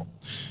helpful.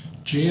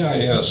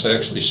 GIS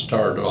actually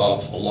started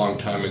off a long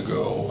time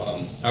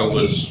ago. I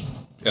was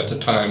at the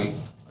time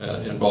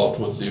involved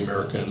with the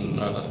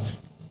American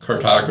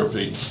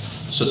Cartography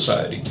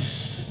Society.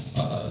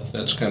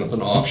 That's kind of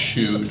an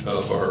offshoot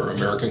of our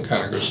American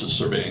Congress of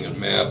Surveying and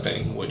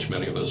Mapping, which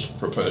many of us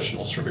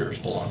professional surveyors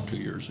belonged to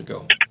years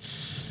ago.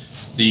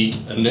 The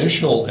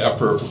initial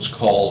effort was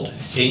called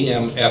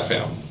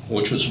AM/FM,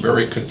 which was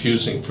very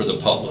confusing for the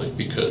public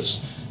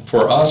because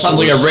for us... Sounds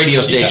like a radio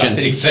station.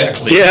 Yeah,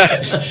 exactly.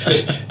 Yeah.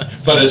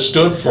 But it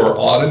stood for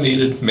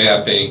Automated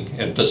Mapping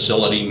and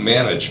Facility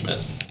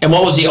Management. And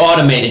what was the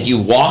automated? You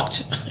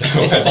walked?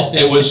 Well,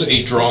 it was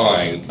a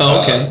drawing.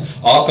 Oh, okay.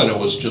 Often it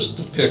was just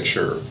the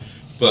picture,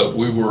 but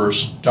we were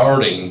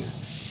starting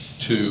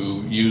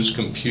to use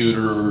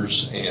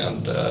computers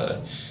and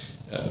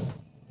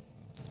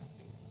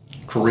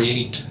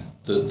create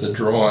the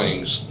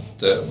drawings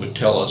that would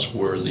tell us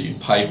where the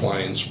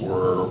pipelines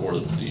were, or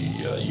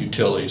the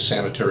utility,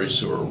 sanitary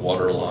sewer,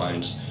 water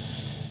lines.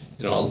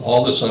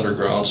 All this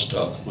underground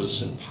stuff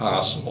was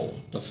impossible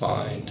to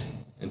find.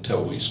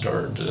 until we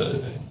started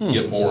to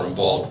get more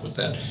involved with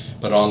that.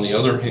 But on the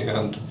other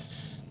hand,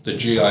 the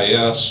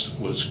GIS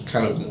was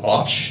kind of an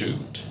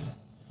offshoot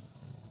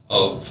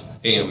of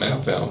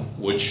AM/FM,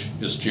 which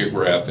is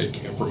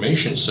Geographic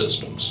Information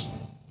Systems.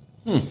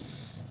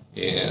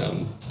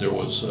 And there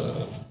was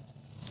a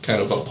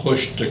kind of a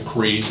push to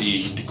create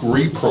a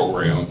degree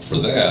program for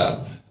that.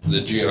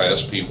 The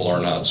GIS people are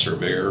not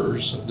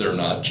surveyors, they're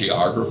not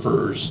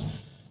geographers.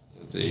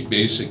 They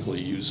basically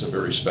use a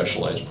very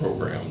specialized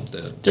program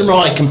that... They're more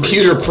like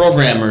computer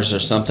programmers or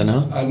something,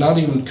 huh? Not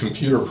even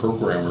computer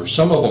programmers.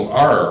 Some of them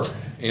are,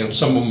 and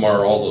some of them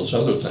are all those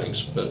other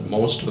things, but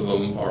most of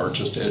them are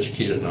just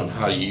educated on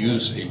how to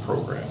use a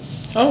program.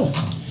 Oh.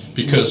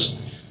 Because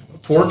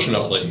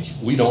fortunately,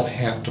 we don't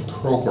have to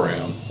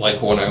program. Like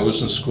when I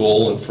was in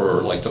school and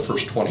for like the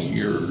first 20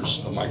 years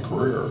of my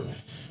career,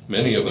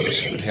 many of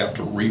us would have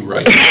to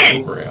rewrite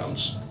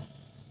programs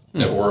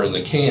that were in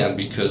the can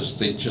because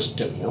they just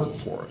didn't work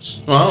for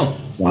us. Wow.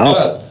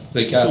 But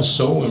they got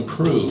so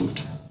improved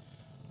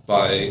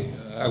by,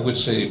 I would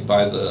say,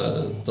 by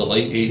the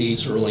late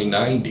 80s, early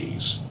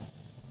 90s,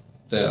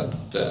 that,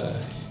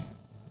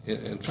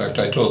 in fact,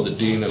 I told the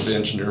Dean of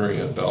Engineering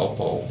at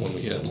Valpo when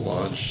we had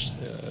lunch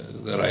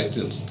that I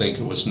didn't think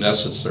it was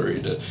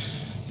necessary to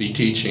be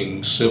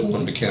teaching civil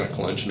and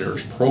mechanical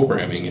engineers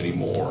programming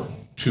anymore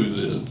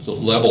to the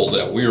level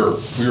that we were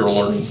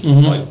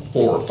learning like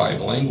 4 or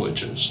 5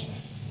 languages.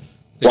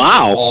 They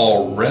Wow. were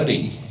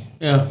already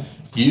Yeah.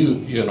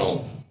 you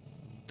know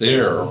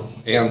there,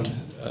 and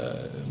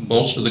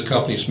most of the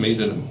companies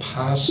made it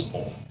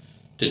impossible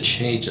to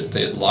change it.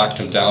 They had locked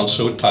them down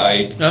so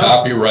tight,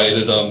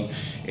 copyrighted them,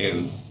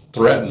 and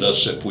threatened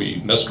us if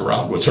we messed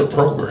around with their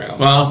program.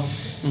 Wow.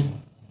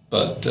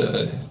 But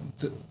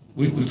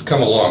we've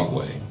come a long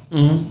way.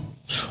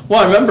 Well,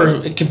 I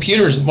remember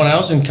computers when I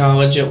was in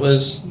college. It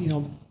was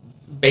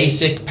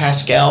Basic,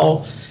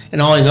 Pascal,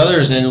 and all these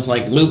others, and it was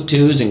like Loop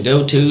 2s and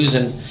Go 2s,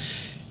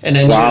 and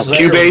then Wow, years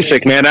later,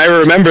 QBasic, man. I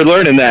remember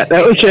learning that.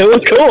 It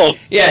was cool.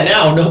 Yeah,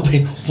 now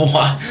nobody.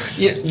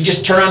 You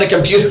just turn on the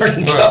computer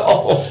and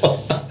go.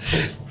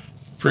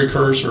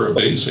 Precursor of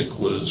BASIC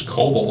was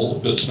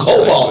COBOL, business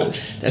COBOL, language,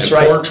 that's and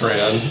right.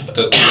 Fortran. That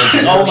the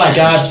Oh my engineers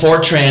God, used.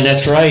 Fortran,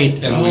 that's right.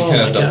 And we Oh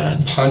had my to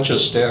God. punch a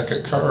stack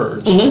of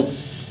cards,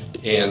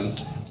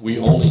 and we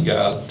only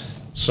got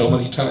so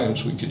many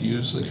times we could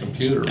use the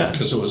computer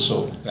because it was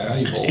so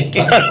valuable. With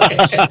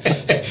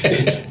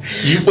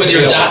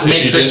your dot If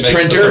you matrix didn't make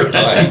printer. the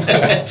time.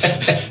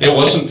 It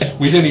wasn't.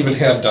 We didn't even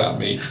have dot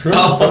matrix.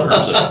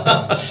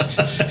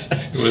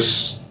 It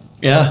was.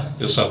 Yeah,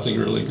 Is something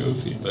really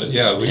goofy, but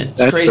yeah, it's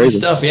That's crazy crazy.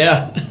 stuff.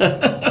 Yeah.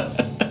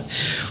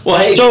 Well,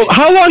 hey. So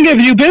how long have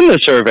you been the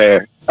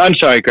surveyor? I'm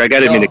sorry, Greg. I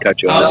didn't mean to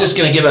cut you I was off. just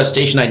going to give a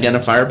station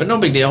identifier, but no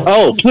big deal.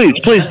 Oh, please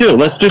do.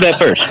 Let's do that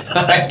first.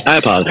 All right. I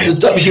apologize. This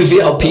is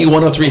WVLP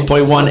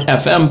 103.1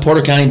 FM,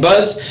 Porter County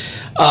Buzz.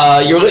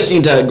 You're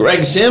listening to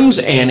Greg Sims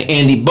and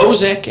Andy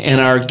Bozek,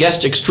 and our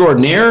guest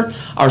extraordinaire,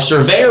 our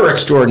surveyor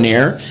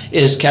extraordinaire,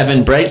 is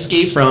Kevin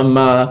Breitzke from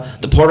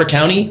the Porter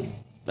County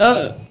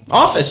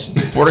office,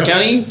 Porter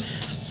County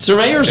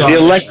Surveyor's The Office.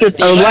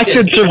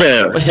 elected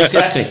surveyor.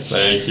 Exactly.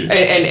 thank you.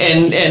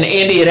 And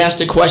Andy had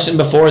asked a question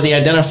before. The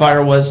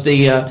identifier was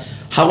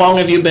how long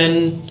have you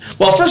been?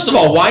 Well, first of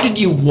all, why did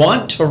you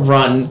want to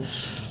run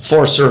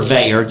for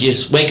surveyor? Did you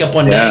just wake up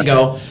one day and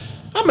go,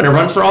 I'm going to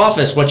run for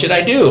office. What should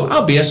I do?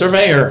 I'll be a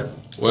surveyor.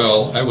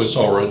 Well, I was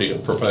already a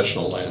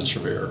professional land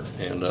surveyor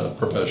and a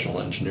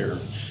professional engineer,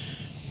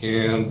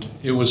 and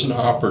it was an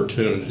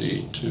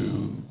opportunity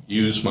to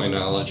use my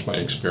knowledge, my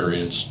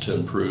experience to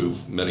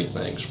improve many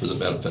things for the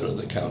benefit of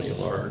the county at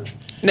large.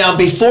 Now,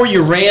 before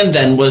you ran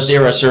then, was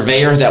there a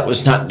surveyor that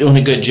was not doing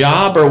a good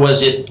job, or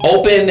was it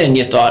open and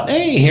you thought,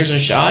 hey, here's a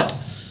shot?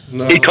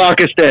 No. He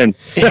caucused in.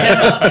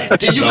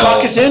 Did you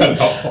caucus in?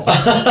 No.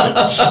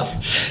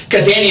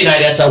 Because Andy and I,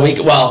 that's how we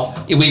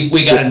got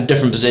in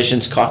different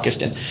positions,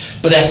 caucused in.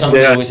 But that's something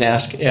we always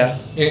ask, yeah.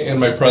 And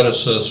my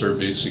predecessor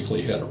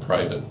basically had a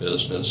private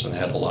business and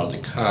had a lot of the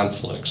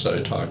conflicts that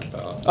I talked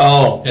about.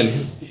 Oh,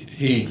 And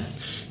he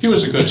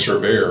was a good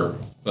surveyor,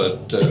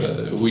 but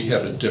we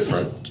had a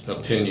different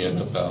opinion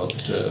about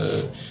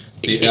the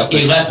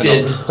ethics Elected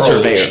and approach.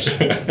 surveyors.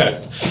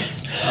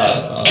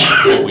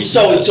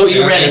 So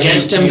you ran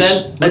against him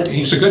then?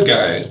 He's a good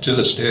guy to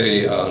this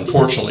day.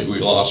 Unfortunately, we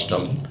lost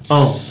him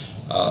Oh,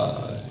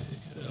 a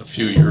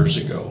few years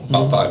ago,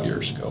 about 5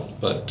 years ago.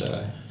 But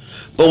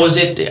was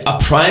it a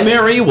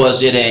primary?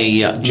 Was it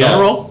a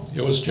general?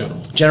 no, it was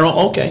general. General,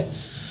 okay.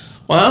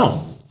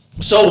 Wow.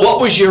 So what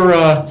was your,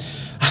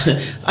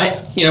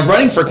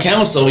 running for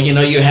council,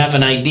 you have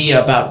an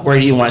idea about where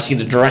do you want to see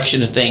the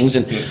direction of things,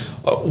 and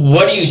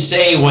what do you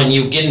say when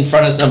you get in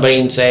front of somebody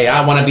and say,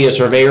 I want to be a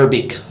surveyor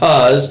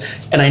because,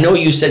 and I know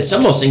you said some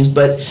of those things,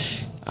 but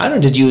I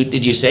don't know,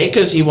 did you say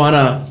because you want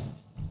to,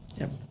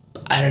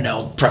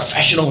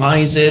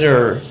 professionalize it,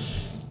 or?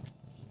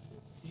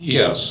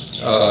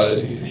 Yes,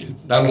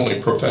 not only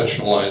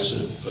professionalize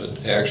it,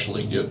 but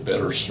actually give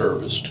better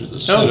service to the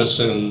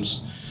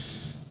citizens,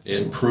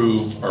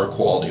 improve our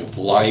quality of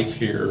life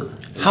here.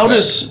 How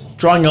does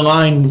drawing a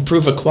line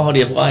improve a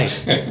quality of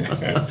life?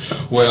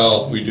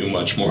 Well, we do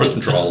much more than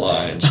draw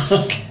lines.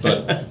 Okay.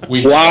 But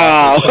we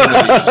Wow.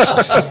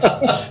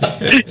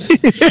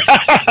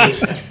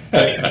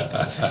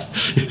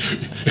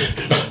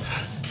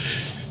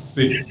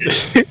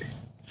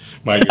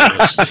 My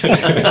goodness.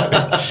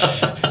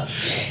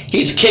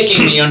 He's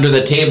kicking me under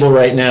the table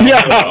right now.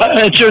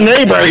 Yeah, it's your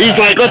neighbor. He's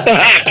like, what the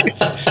heck?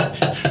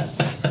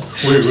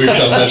 We've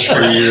done this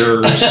for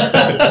years.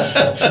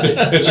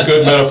 It's a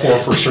good metaphor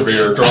for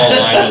Surveyor. Draw a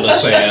line in the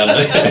sand.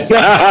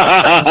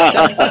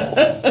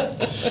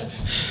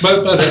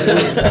 But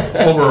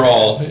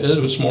overall,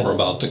 it was more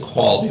about the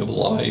quality of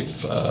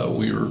life.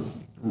 We were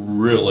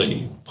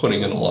really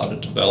putting in a lot of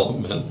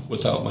development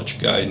without much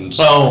guidance.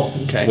 Oh,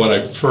 okay. When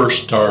I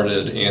first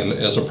started, and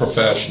as a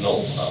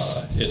professional,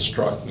 it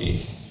struck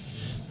me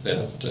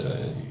that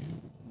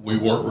we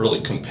weren't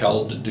really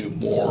compelled to do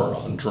more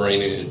on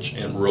drainage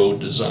and road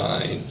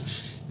design,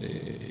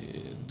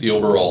 the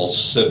overall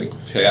civic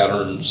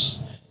patterns.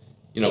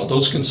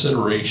 Those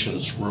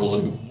considerations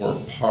really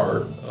weren't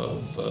part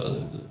of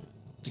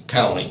the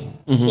county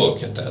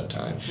book at that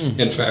time.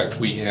 In fact,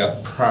 we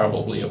had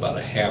probably about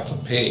a half a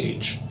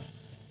page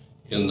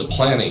in the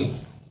planning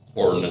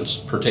ordinance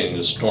pertaining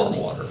to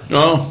stormwater.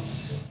 Oh.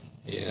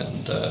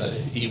 And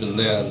even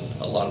then,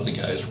 a lot of the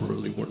guys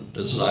really weren't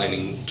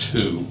designing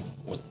to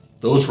what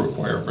those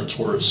requirements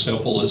were, as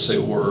simple as they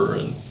were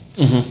and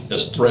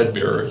as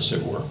threadbare as they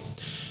were.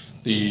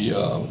 The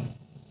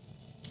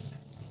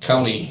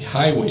county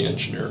highway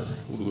engineer,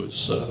 who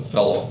was a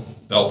fellow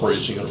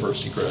Valparaiso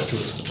University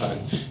graduate at the time,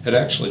 had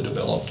actually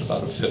developed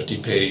about a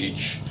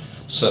 50-page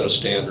set of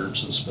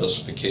standards and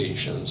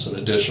specifications and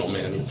additional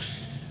manual.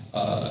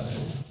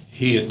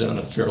 He had done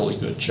a fairly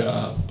good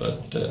job,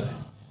 but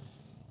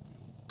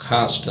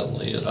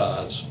constantly at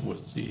odds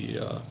with the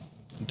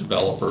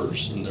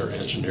developers and their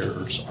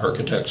engineers,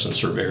 architects and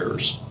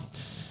surveyors.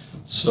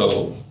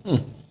 So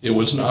it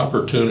was an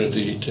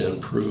opportunity to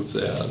improve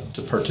that,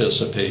 to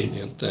participate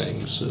in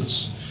things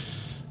as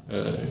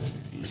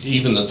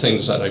even the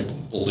things that I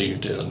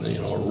believed in,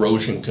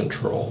 erosion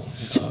control.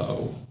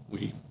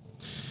 We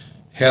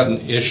had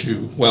an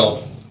issue,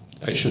 well,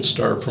 I should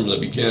start from the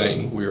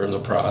beginning. We were in the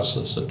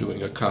process of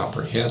doing a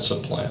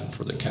comprehensive plan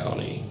for the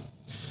county.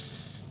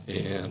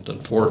 And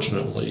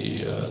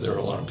unfortunately, there are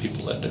a lot of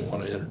people that didn't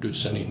want to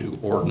introduce any new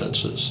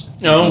ordinances.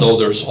 No. Even though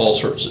there's all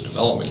sorts of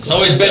development. It's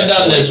always been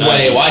done this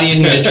way. Why do you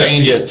need to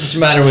change it? What's the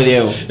matter with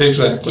you?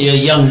 Exactly. You a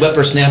young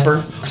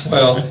whippersnapper?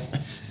 Well,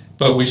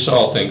 but we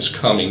saw things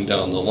coming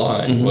down the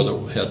line, whether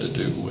it had to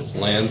do with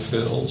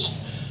landfills.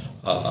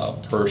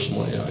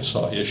 Personally, I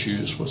saw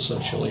issues with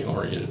sexually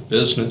oriented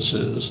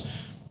businesses.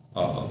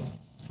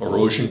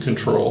 Erosion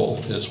control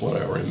is what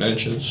I already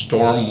mentioned.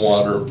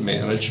 Stormwater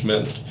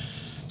management.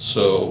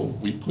 So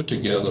we put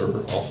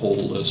together a whole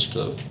list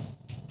of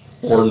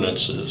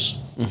ordinances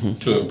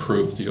to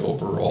improve the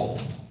overall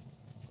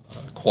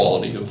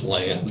quality of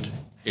land,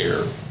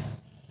 air,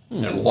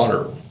 and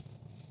water.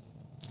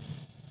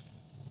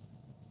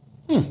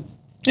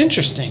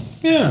 Interesting.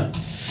 Yeah.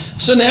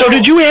 So now, So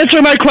did you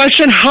answer my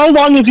question? How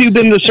long have you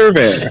been the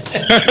surveyor?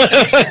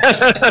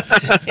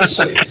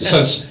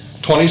 Since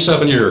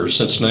 27 years,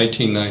 since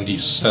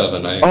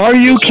 1997. Are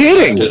you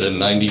kidding? I in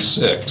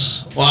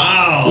 96.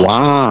 Wow.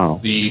 Wow.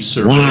 The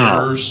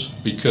surveyors,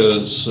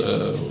 because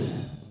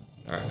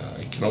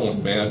I can only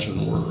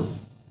imagine we're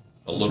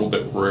a little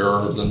bit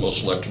rarer than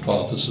most elected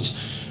offices.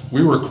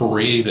 We were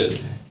created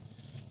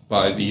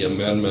by the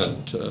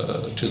amendment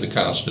to the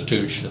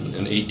Constitution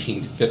in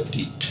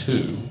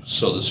 1852.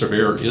 So the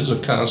surveyor is a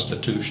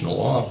constitutional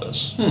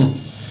office.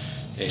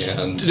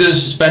 And The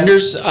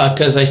suspenders,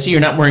 because I see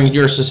you're not wearing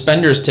your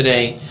suspenders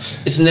today.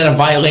 Isn't that a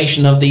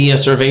violation of the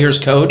surveyor's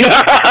code? he's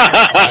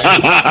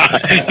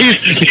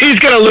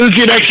going to lose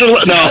you next. No,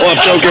 I'm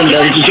joking.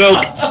 It's a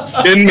joke.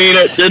 Didn't mean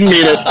it.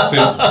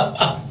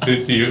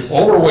 the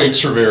overweight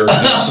surveyor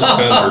need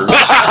suspenders.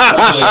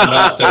 Hopefully I'm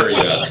not there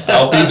yet.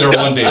 I'll be there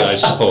one day, I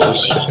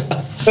suppose.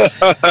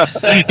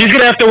 He's going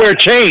to have to wear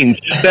chains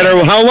that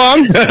are how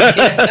long?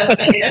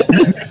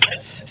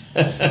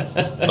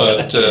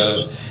 But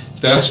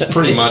that's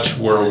pretty much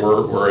where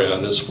we're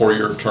at, is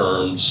 4-year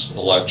terms,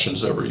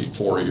 elections every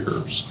 4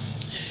 years.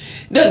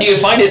 Now, do you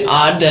find it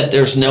odd that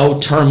there's no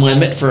term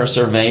limit for a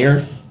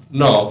surveyor?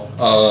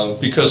 No,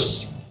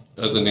 because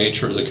of the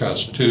nature of the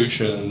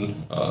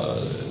Constitution,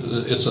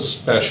 it's a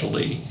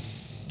specialty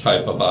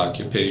type of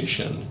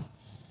occupation.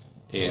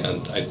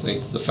 And I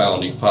think the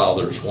Founding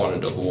Fathers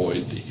wanted to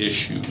avoid the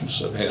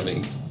issues of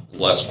having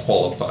less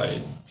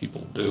qualified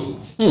people do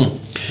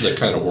that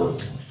kind of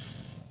work.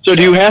 So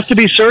do you have to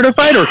be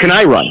certified, or can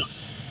I run?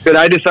 Could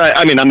I decide?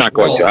 I mean, I'm not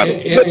going Well, to.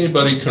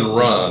 anybody can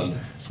run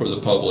for the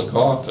public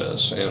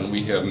office, and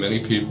we have many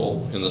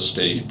people in the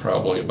state,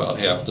 probably about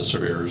half the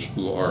surveyors,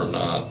 who are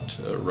not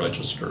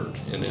registered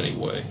in any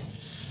way.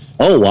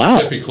 Oh, wow.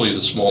 Typically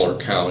the smaller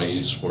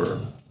counties where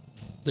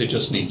they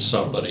just need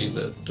somebody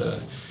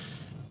that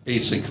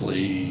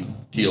basically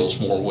deals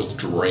more with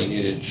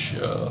drainage.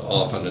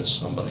 Often it's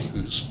somebody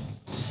who's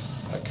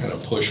kind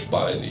of pushed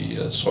by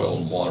the Soil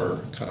and Water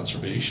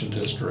Conservation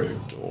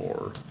District,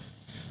 or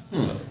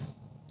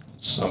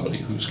somebody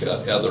who's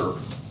got other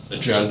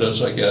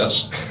agendas, I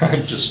guess.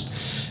 I'm just,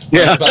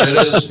 Yeah. but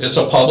it's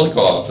a public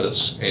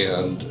office,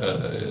 and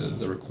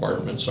the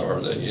requirements are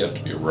that you have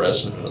to be a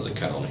resident of the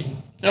county,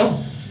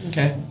 Oh,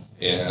 okay.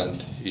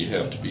 and you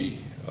have to be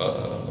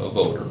a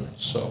voter,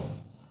 so.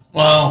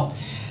 Wow.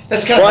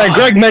 That's kind Well, of and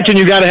Greg mentioned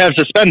you got to have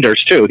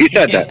suspenders too. He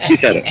said that. He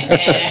said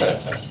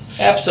it.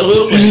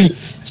 Absolutely.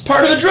 It's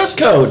part of the dress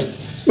code.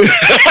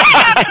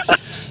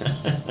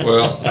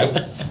 Well,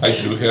 I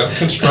do have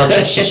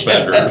construction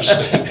suspenders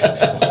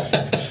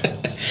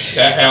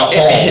at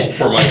home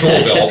for my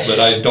tool belt, but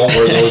I don't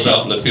wear those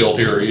out in the field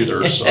here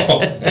either, so.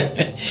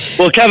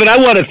 Well, Kevin, I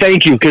want to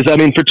thank you because, I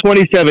mean, for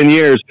 27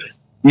 years,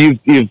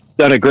 you've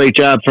done a great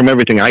job from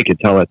everything I could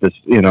tell at this,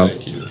 you know.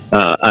 Thank you.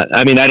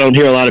 I mean, I don't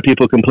hear a lot of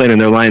people complaining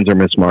their lines are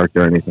mismarked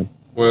or anything.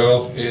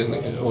 Well,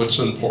 and what's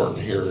important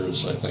here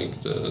is, I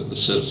think, the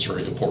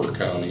citizenry of Porter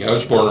County. I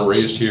was born and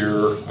raised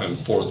here. I'm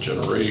fourth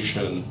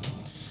generation,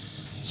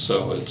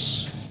 so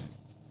it's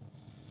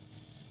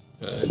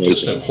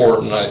just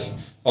important.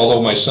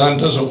 Although my son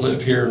doesn't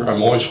live here,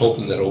 I'm always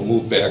hoping that he'll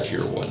move back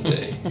here one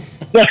day.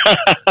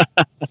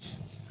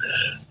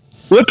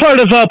 What part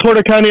of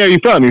Porter County are you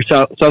from? You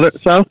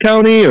South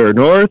County or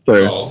North? Or?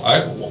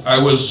 Oh, I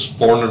was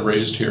born and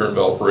raised here in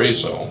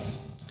Valparaiso.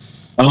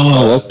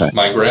 Oh, okay.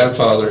 My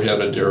grandfather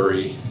had a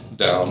dairy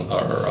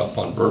up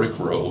on Burdick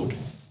Road,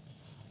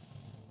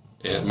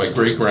 and my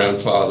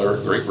great-grandfather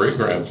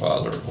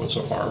was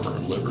a farmer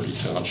in Liberty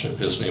Township.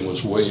 His name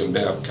was William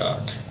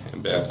Babcock,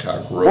 and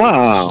Babcock Road,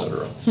 Wow.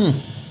 etc.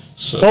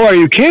 So, Oh, are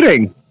you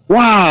kidding?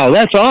 Wow,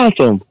 that's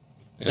awesome.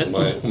 and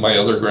my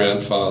other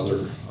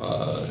grandfather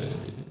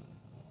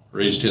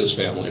raised his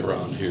family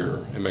around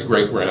here, and my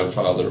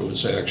great-grandfather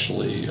was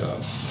actually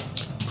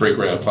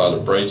great-grandfather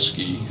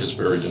Breitzke is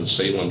buried in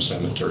Salem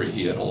Cemetery.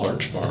 He had a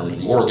large farm in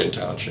Morgan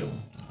Township.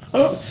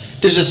 Oh,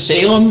 there's a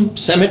Salem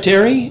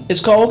Cemetery, it's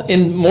called,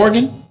 in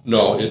Morgan?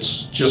 No,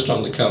 it's just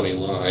on the county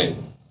line,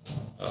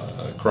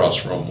 across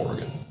from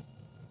Morgan.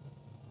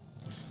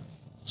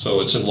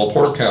 So it's in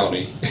LaPorte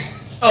County,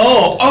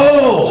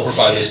 Oh, over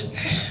by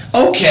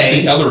the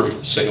okay.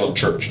 other Salem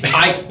church.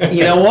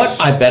 You know what?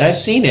 I bet I've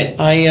seen it.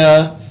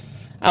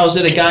 I was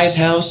at a guy's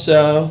house.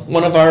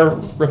 One of our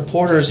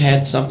reporters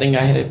had something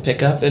I had to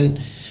pick up, and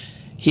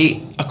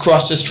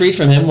across the street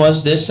from him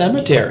was this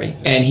cemetery,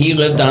 and he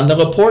lived on the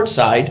LaPorte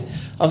side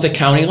of the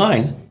county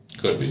line.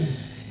 Could be.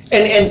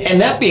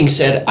 And that being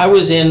said, I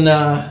was in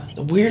the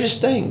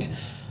weirdest thing.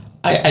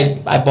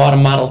 I bought a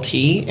Model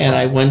T, and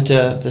I went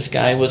to, this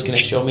guy was going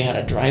to show me how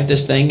to drive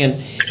this thing, and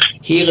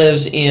he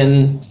lives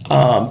in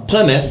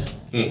Plymouth,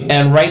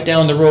 and right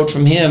down the road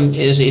from him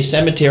is a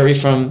cemetery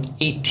from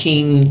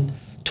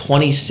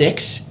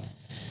 1826.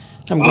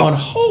 I'm going,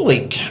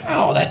 holy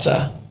cow, that's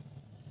old.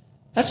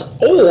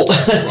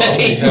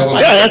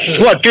 Yeah, that's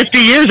what, 50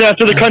 years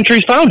after the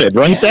country's founded,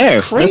 right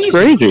there. crazy. That's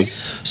crazy.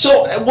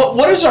 So,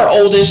 what is our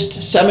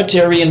oldest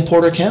cemetery in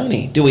Porter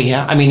County? Do we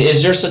have? I mean,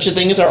 is there such a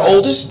thing as our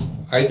oldest?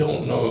 I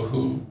don't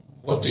know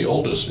what the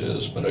oldest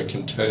is, but I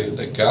can tell you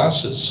that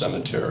Gossett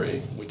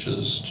Cemetery, which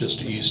is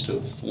just east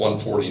of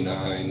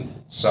 149,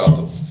 south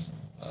of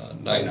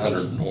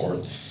 900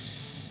 north,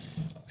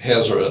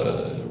 has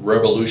a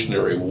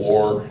Revolutionary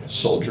War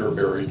soldier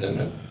buried in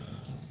it.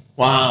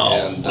 Wow,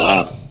 And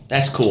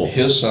that's cool.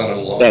 his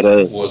son-in-law That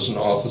is. was an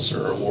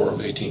officer in War of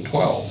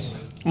 1812.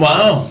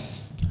 Wow.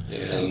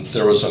 And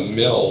there was a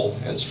mill,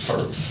 it's part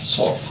of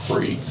Salt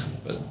Creek,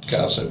 but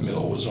Gossett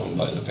Mill was owned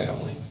by the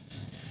family.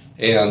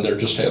 And there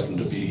just happened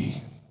to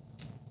be,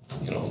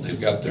 they've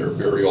got their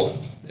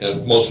burial,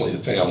 and mostly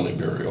the family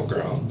burial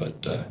ground,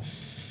 but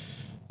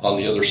on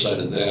the other side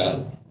of that,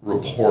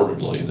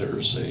 reportedly,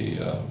 there's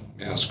a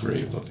mass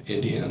grave of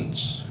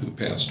Indians who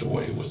passed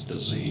away with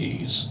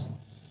disease.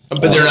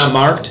 But they're not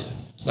marked?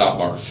 Not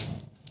marked.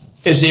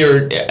 Is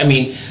there, I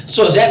mean,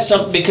 so is that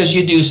something, because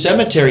you do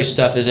cemetery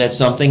stuff, is that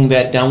something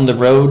that down the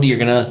road you're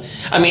gonna,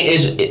 I mean,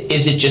 is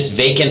it just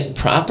vacant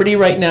property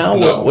right now?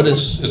 No, What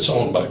is? it's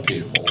owned by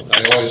people.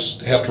 I always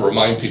have to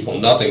remind people,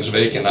 nothing's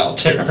vacant out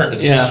there.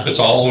 It's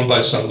all owned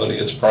by somebody,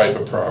 it's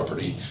private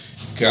property.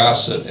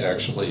 Gossett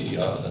actually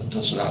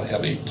does not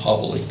have a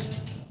public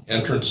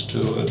entrance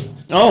to it.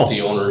 Oh.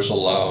 The owners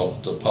allow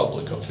the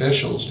public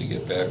officials to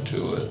get back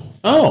to it.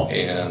 Oh.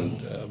 And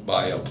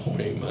by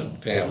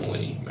appointment,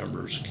 family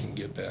members can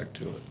get back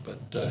to it. But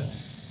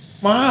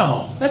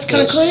Wow, that's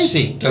kind of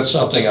crazy. That's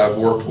something I've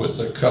worked with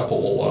a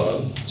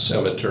couple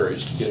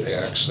cemeteries to get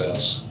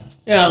access.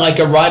 Yeah, like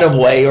a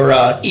right-of-way or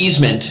a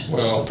easement,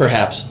 Well,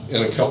 perhaps.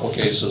 in a couple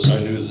cases, I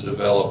knew the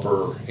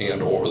developer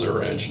or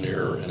their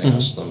engineer and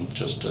asked them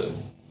just to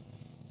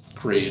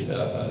create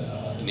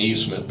an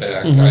easement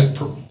back.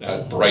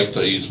 I'd write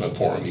the easement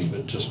for them,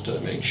 even just to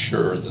make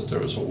sure that there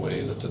was a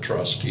way that the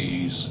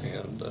trustees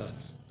and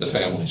the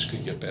families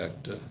could get back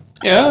to.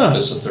 Yeah.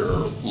 visit their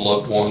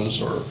loved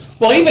ones or.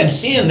 Well, even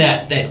seeing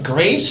that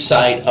grave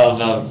site of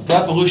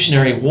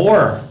Revolutionary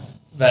War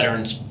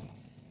veterans,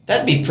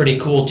 that'd be pretty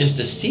cool just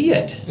to see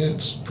it.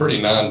 It's pretty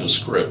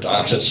nondescript,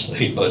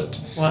 honestly, but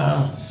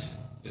Wow.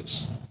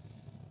 it's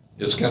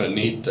kind of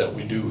neat that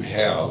we do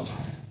have,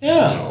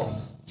 Yeah.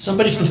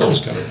 Somebody from those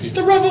kind of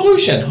people. the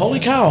Revolution. Holy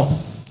cow.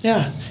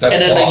 Yeah. That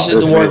and then they fought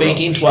did the War of the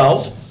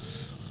 1812.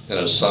 And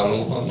his son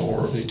on the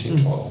War of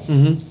 1812.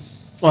 Mm-hmm.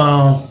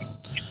 Wow.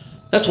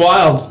 That's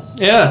wild.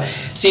 Yeah.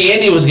 See,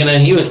 Andy was gonna.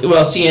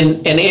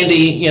 And Andy,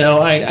 you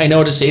know, I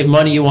know to save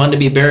money, you wanted to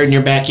be buried in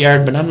your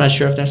backyard, but I'm not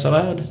sure if that's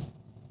allowed.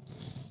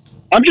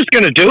 I'm just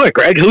going to do it,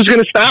 Greg. Who's going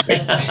to stop me?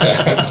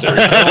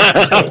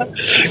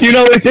 You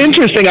know, it's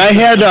interesting. I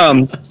had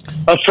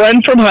a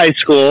friend from high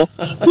school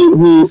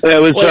who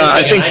was. Wait a second,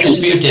 I think I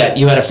dispute that.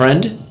 You had a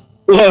friend?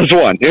 Well, it was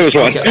one. It was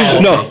one. Okay. Oh,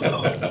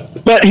 No,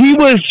 but he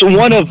was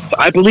one of,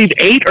 I believe,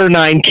 8 or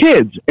 9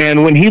 kids.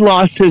 And when he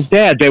lost his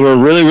dad, they were a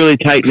really, really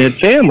tight-knit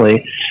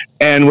family.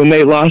 And when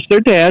they lost their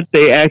dad,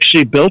 they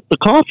actually built the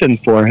coffin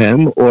for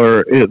him,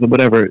 or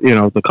whatever, you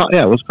know,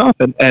 it was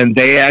coffin. And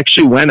they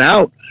actually went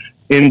out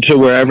into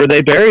wherever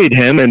they buried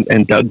him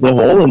and dug the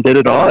hole and did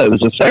it all. It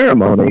was a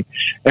ceremony.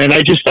 And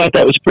I just thought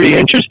that was pretty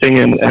interesting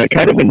and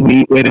kind of a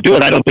neat way to do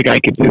it. I don't think I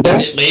could do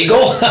that. Is it legal?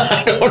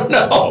 I don't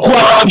know.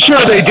 Well, I'm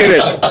sure they did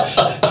it.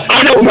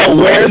 I don't know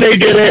where they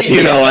did it.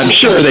 You know, I'm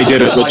sure they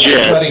did it It's like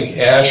legit. spreading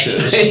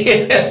ashes.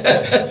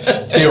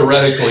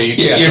 Theoretically, you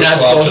can't You're not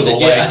just go out to supposed the to,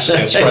 yeah. lakes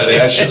and spread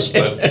ashes,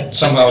 but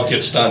somehow it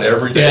gets done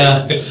every day.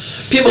 Yeah.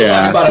 People Yeah,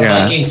 talk about a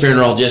yeah. Viking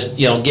funeral, just,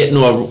 you know, get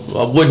into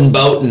a wooden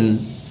boat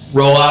and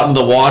roll out in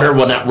the water.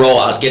 Well, not roll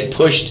out, get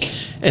pushed,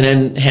 and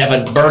then have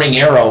a burning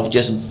arrow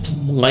just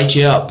light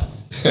you up.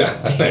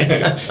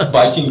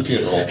 Viking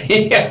funeral.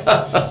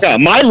 Yeah. Yeah,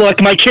 my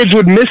luck, my kids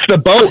would miss the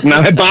boat and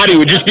my body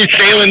would just be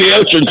sailing the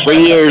ocean for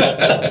years.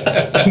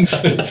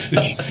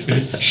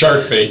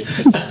 Shark bait.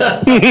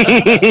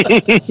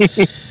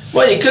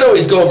 Well, you could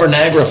always go over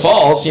Niagara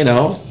Falls, you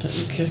know.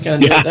 Kind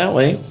of do Yeah. it that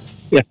way.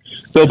 Yeah.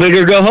 Go big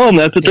or go home,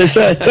 that's what they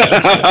say.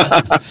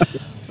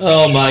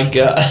 Oh, my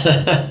God.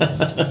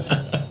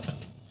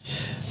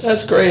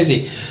 That's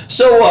crazy.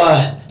 So,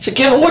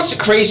 Kevin, what's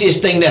the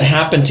craziest thing that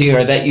happened to you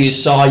or that you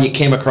saw, you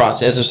came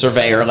across as a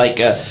surveyor? Like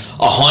a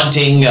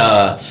haunting,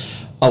 a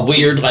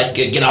weird, like,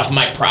 get off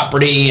my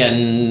property,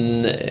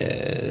 and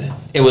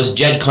it was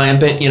Jed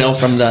Clampett, you know,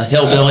 from the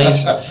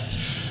Hillbillies.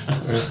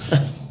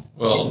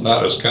 Well,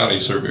 not as county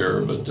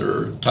surveyor, but there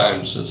are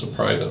times as a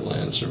private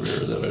land surveyor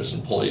that I was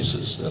in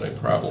places that I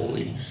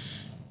probably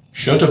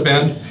shouldn't have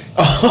been.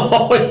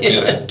 Oh,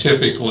 yeah. And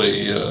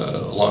typically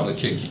along the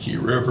Kankakee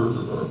River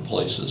or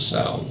places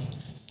south.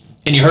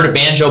 And you heard a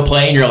banjo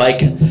play, and you're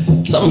like,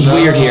 something's No,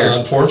 weird here.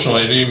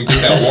 Unfortunately, I didn't even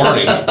get that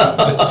warning.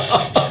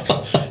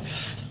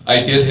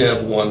 I did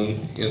have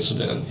one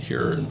incident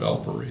here in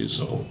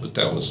Valparaiso, but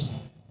that was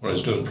when I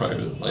was doing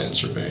private land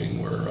surveying,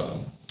 where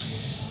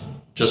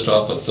just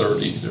off of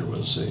 30, there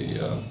was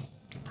a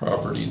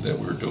property that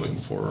we were doing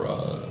for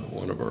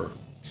one of our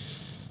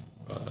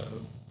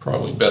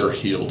probably better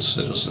heeled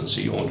citizens.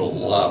 He owned a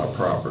lot of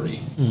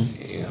property,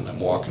 and I'm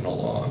walking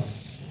along,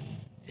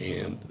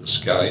 and this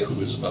guy who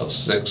was about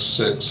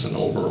 6'6" in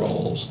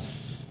overalls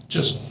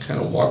just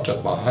kind of walked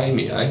up behind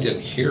me. I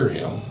didn't hear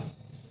him,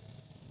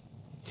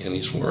 and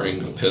he's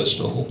wearing a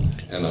pistol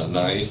and a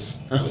knife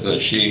with a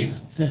sheath.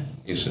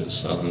 He said,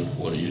 "Son,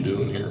 what are you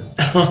doing here?"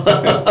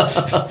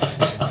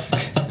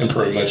 And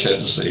pretty much had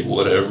to say,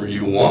 "Whatever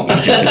you want me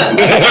to do."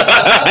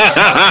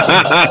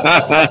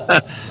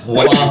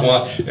 What do you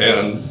want?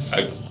 And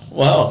I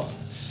Wow.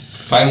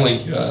 finally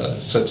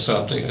said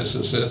something. I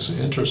says, "That's an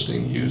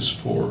interesting use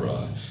for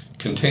a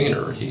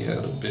container." He had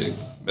a big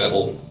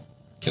metal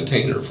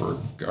container for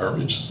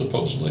garbage,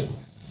 supposedly.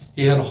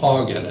 He had a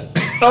hog in it.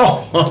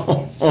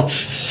 Oh.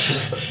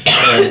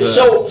 And,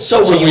 So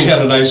were we you,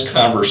 had a nice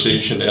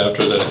conversation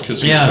after that,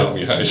 because he Yeah. told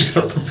me how he's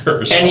going to prepare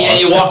his and hog.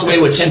 you walked away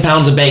with 10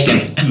 pounds of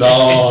bacon.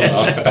 No.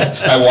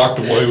 I walked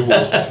away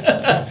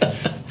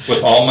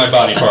with all my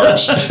body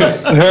parts.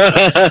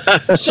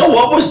 So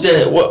what was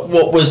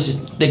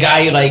the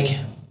guy like?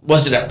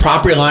 Was it a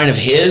property line of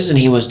his, and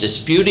he was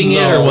disputing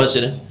it, or No. was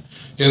it?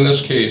 In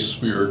this case,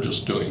 we were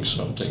just doing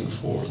something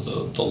for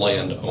the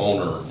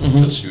landowner,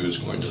 Mm-hmm. because he was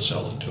going to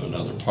sell it to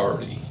another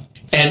party.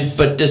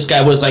 But this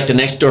guy was like the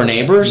next door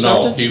neighbor or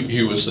something? No,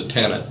 he was the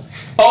tenant,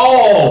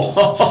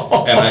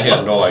 Oh. and I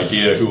had no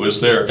idea who was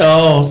there.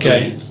 Oh,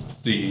 okay.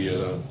 The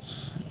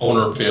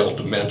owner failed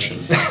to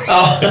mention.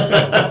 Oh.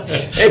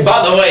 Hey,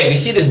 by the way, if you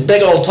see this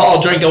big old tall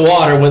drink of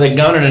water with a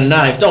gun and a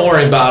knife, don't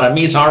worry about him.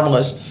 He's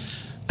harmless.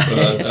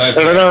 But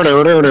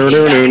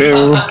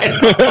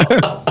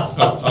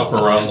up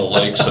around the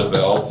lakes of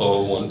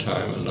Valpo, one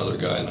time, another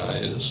guy and I,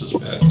 this is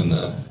back in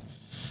the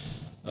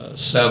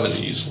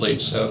 70s, late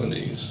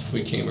 70s,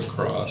 we came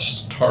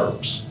across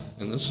tarps,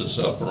 and this is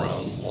up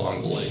around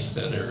Long Lake,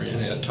 that area,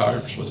 and it had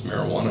tarps with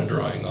marijuana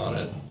drying on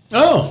it.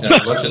 Oh. And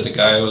I looked at the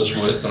guy I was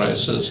with, and I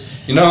says,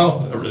 "You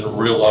know," in a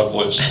real loud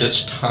voice,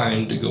 "it's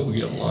time to go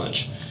get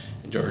lunch."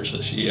 And George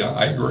says, yeah,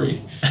 I agree.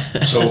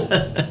 So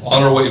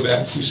on our way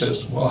back, we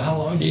says, well, how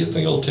long do you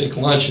think it'll take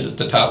lunch at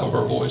the top of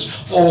our voice?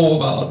 Oh,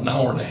 about an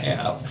hour and a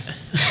half.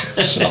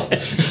 So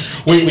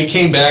we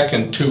came back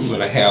in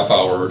 2.5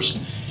 hours,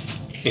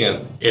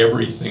 and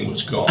everything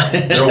was gone.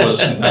 There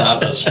was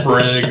not a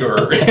sprig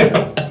or...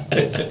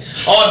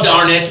 Oh,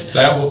 darn it.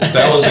 That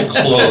was a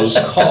close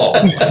call.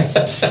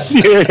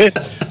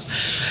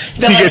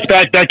 He gets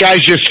back, that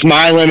guy's just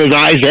smiling, his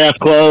eyes half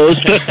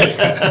closed.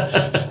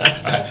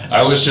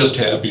 I was just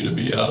happy to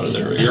be out of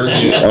there here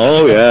again.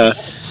 Oh, yeah.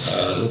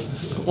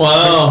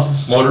 Wow.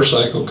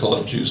 Motorcycle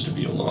clubs used to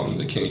be along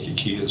the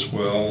Kankakee as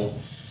well,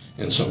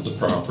 and some of the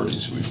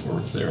properties we've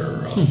worked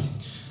there,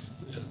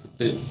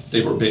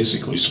 they were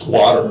basically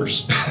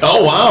squatters.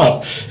 Oh,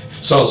 wow.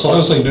 So as long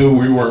as they knew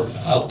we weren't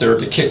out there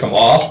to kick them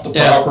off the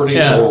property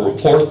or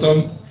report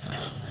them,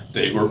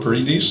 they were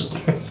pretty decent.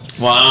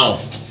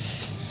 Wow.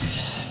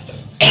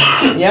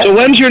 Yes. So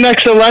when's your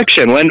next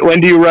election? When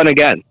do you run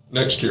again?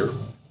 Next year.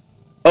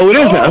 Oh, it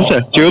is now.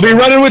 So you'll be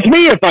running with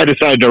me if I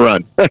decide to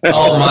run.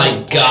 Oh,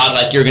 my God,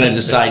 like you're going to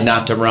decide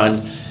not to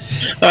run.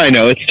 I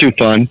know, it's too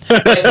fun.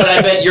 But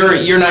I bet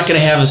you're not going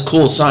to have as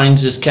cool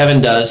signs as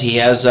Kevin does. He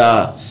has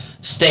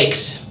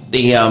stakes,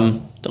 the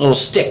little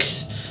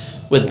sticks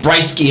with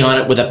Breitzke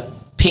on it with a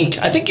pink,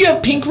 I think you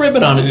have pink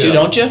ribbon on it too,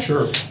 don't you?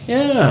 Sure.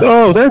 Yeah.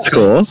 Oh, that's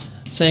cool.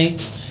 See?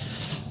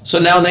 So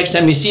now next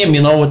time you see them,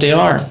 you know what they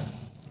are.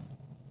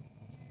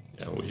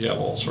 Yeah, we have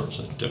all sorts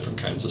of different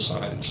kinds of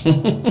signs.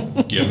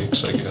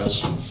 Gimmicks, I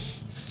guess.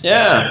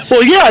 Yeah.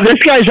 Well, yeah,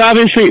 this guy's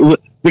obviously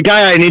the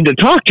guy I need to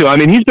talk to. I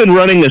mean, he's been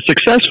running a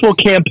successful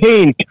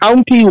campaign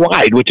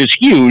county-wide, which is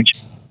huge,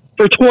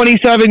 for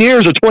 27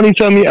 years or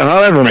 20-some years,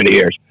 however many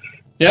years.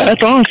 Yeah.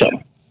 That's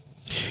awesome.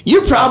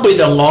 You're probably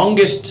the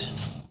longest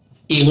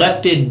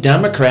elected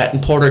Democrat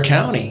in Porter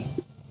County.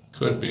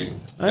 Could be.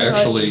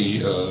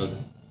 Actually,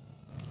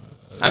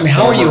 I mean,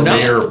 how are you now?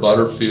 Mayor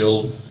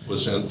Butterfield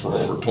was in for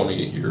over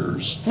 28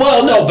 years.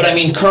 Well, no, but I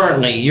mean,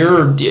 currently,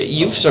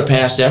 you've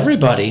surpassed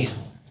everybody.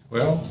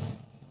 Well,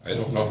 I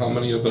don't know how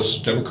many of us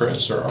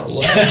Democrats there are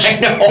left. I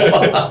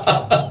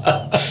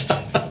know.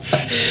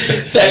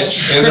 That's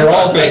true. And they're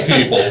all good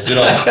people. You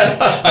know,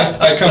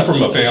 I come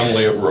from a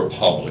family of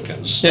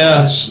Republicans.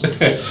 Yeah.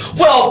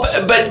 Well,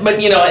 but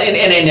you know,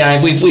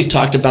 and we've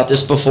talked about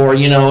this before.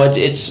 You know,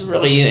 it's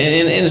really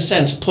in a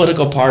sense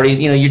political parties.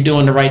 You know, you're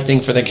doing the right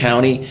thing for the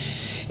county.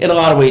 In a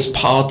lot of ways,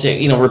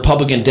 politics. You know,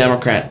 Republican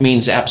Democrat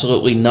means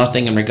absolutely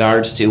nothing in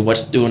regards to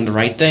what's doing the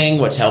right thing,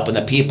 what's helping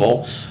the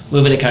people,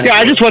 moving the country. Yeah,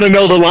 I just want to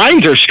know the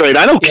lines are straight.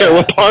 I don't care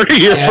what party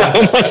you're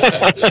from.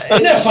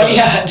 Isn't that funny?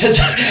 Yeah.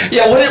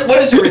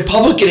 What is a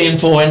Republican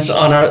influence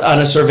on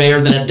a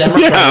surveyor than a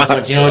Democrat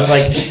influence? You know, it's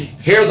like,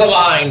 here's a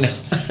line.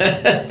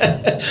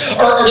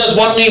 or does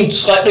one lean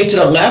slightly to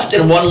the left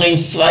and one lean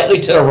slightly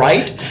to the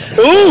right?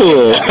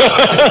 Ooh.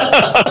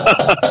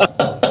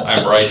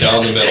 I'm right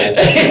down the middle.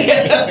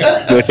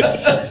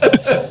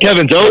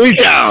 Kevin's always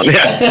down. But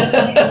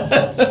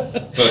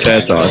That's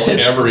I know awesome.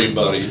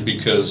 everybody,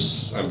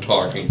 because I'm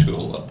talking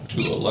to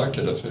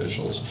elected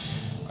officials,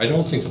 I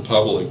don't think the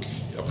public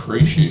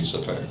appreciates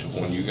the fact that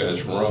when you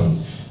guys run,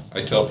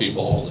 I tell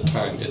people all the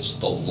time, it's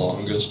the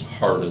longest,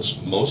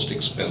 hardest, most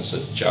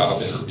expensive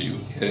job interview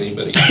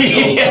anybody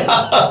can go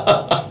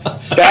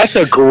through. That's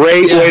a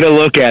great way to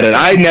look at it.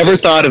 I never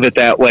thought of it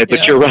that way,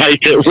 but you're right.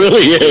 It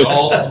really is.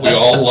 We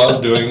all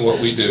love doing what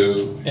we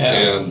do,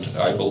 and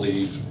I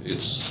believe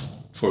it's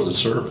for the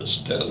service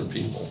to other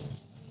people.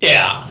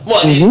 Yeah.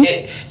 Well,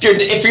 if you're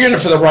in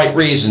it for the right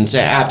reasons,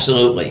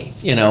 absolutely.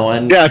 You know,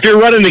 and Yeah, if you're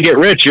running to get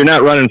rich, you're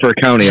not running for a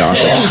county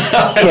office.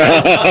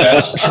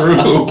 That's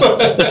true.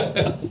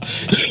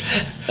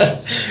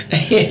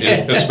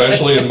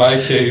 Especially in my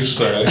case.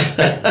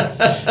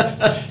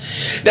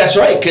 That's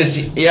right, because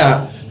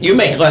you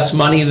make less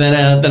money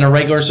than a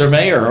regular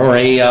surveyor or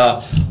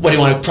a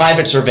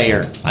private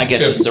surveyor. I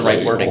guess is the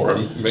right wording. Or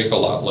make a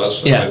lot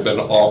less than I've been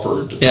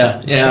offered.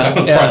 Yeah.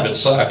 On the private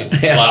side,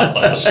 a lot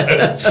less.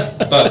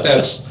 But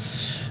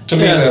to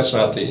me, that's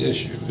not the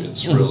issue.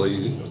 It's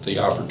really the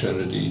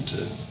opportunity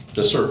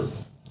to serve.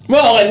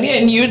 Well,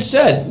 and you had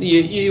said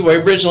you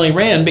originally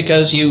ran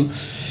because you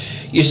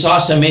saw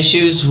some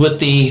issues with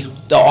the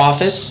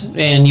office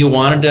and you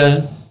wanted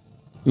to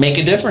make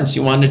a difference.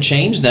 You wanted to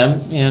change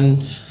them,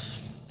 and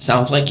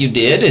sounds like you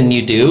did, and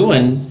you do,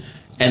 and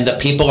the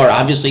people are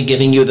obviously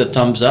giving you the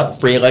thumbs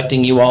up,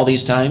 re-electing you all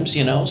these times,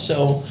 you know,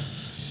 so,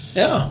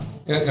 yeah.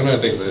 And I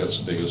think that's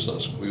the biggest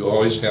lesson. We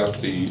always have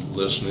to be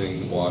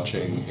listening,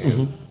 watching,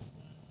 and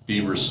be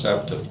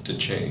receptive to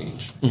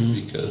change,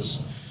 because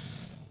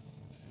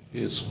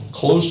as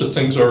close to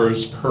things are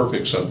as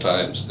perfect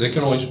sometimes, they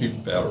can always be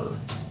better,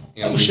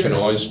 and we can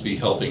always be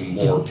helping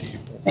more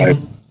people. Right.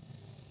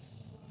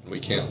 We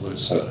can't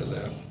lose sight of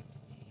that.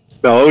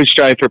 So always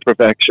strive for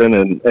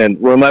perfection, and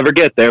we'll never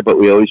get there, but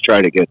we always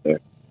try to get there.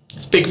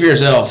 Speak for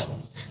yourself.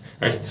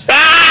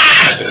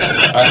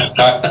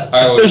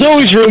 There's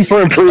always room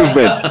for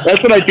improvement.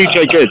 That's what I teach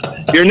my kids.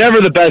 You're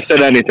never the best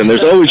at anything.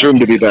 There's always room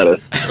to be better.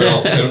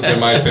 Well, in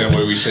my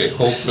family, we say,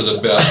 hope for the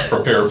best,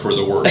 prepare for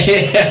the worst.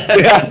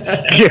 Yeah.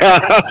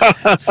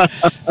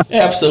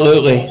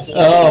 Absolutely.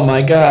 Oh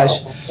my gosh.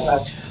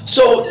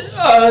 So,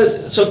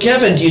 so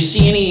Kevin, do you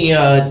see any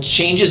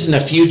changes in the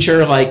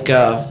future? Like,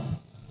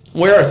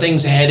 where are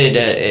things headed?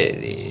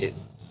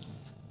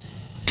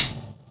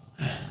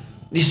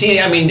 Do you see?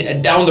 I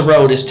mean, down the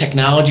road is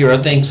technology or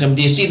things.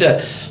 Do you see the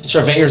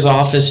surveyor's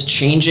office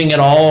changing at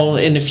all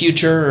in the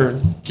future?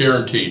 Or?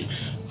 Guaranteed.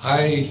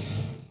 I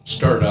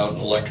started out in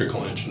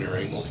electrical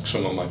engineering, like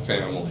some of my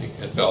family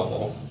at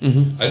Valpo.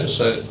 I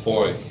decided,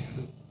 boy,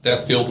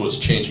 that field was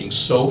changing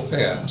so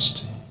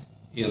fast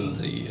in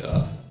the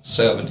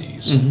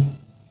 70s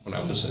when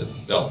I was at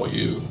Valpo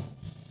U.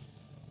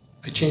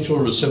 I changed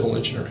over to civil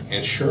engineering,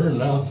 and sure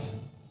enough,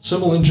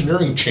 civil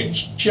engineering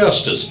changed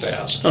just as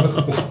fast.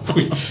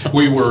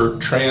 we were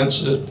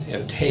transit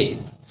and tape,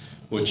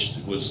 which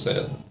was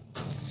that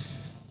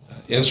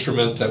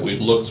instrument that we'd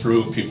look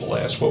through. People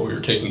asked what we were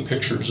taking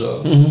pictures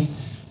of.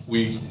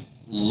 We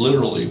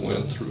literally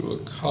went through a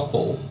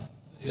couple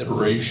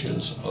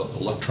iterations of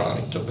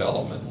electronic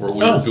development where we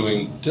were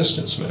doing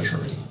distance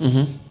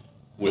measuring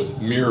with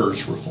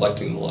mirrors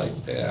reflecting the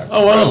light back,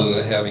 rather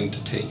than having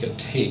to take a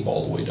tape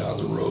all the way down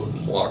the road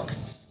and walk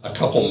a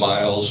couple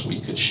miles. We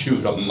could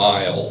shoot a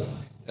mile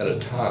at a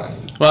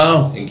time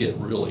and get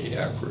really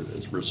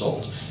accurate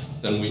results.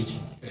 Then we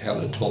had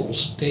a total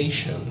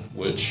station,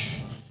 which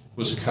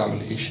was a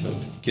combination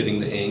of getting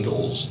the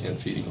angles and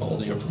feeding all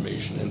the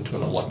information into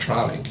an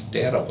electronic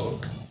data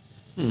book.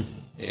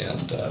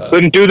 And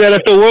couldn't do that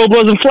if the world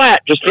wasn't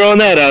flat. Just throwing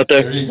that out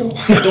there. There you go.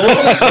 The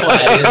world is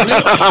flat, isn't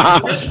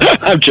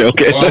it? I'm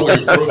joking. Well,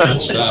 we proved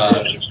it's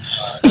not.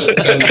 But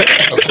then,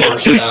 of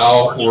course,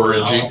 now we're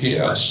in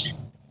GPS.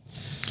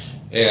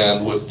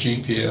 And with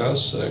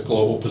GPS,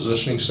 global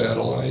positioning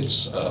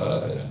satellites,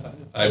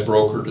 I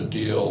brokered a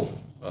deal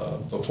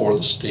before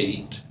the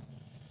state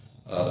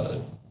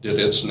did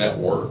its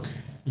network.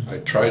 I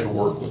tried to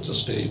work with the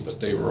state, but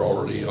they were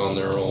already on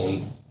their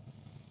own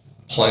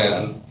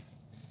plan.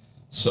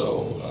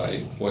 So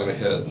I went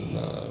ahead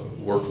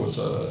and worked with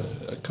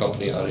a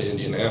company out of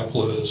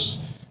Indianapolis,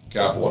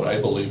 got what I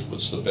believed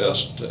was the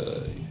best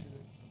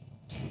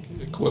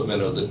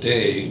equipment of the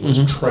day, was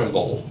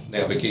Trimble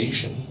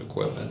navigation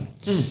equipment.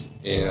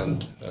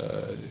 And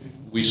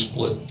we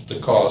split the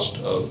cost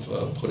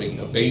of putting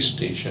a base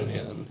station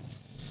in.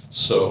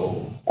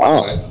 So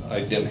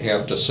I didn't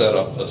have to set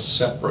up a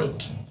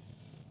separate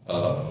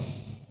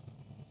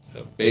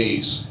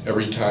base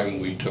every time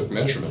we took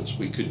measurements.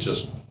 We could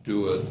just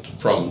do it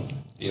from,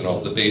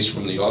 the base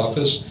from the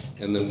office,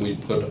 and then we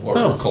put what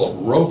are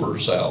called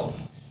rovers out.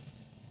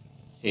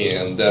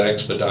 And that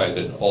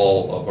expedited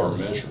all of our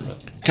measurement.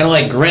 Kind of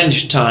like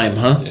Grinch time,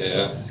 huh?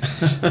 Yeah.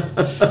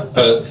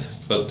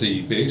 But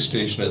the base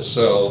station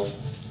itself,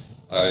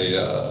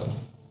 I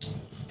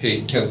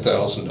paid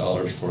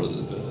 $10,000 for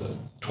the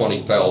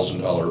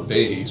 $20,000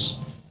 base,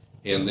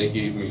 and they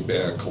gave me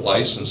back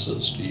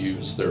licenses to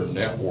use their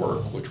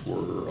network, which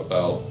were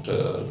about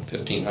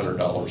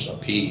 $1,500 a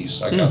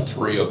piece. I got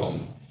 3 of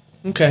them.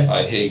 Okay.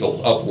 I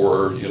haggled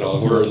upward.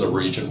 We're in the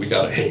region, we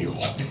got to haggle.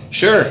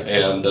 Sure.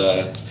 And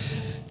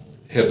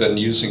have been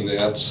using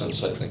that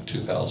since, I think,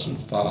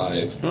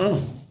 2005.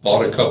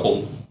 Bought a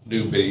couple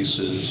new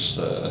bases,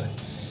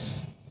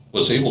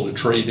 was able to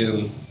trade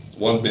in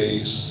one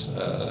base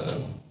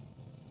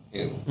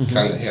and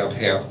kind of have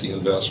half the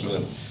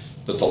investment,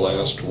 but the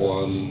last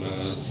one,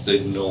 they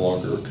no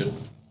longer could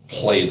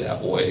play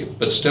that way.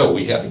 But still,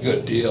 we had a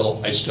good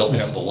deal. I still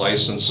have the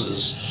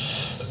licenses.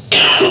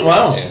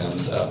 Wow.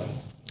 And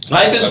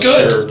life is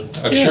good.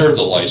 I've shared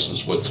the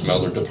license with some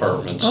other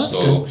departments. Oh, that's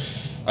so good.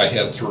 I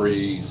had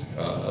 3,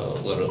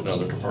 let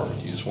another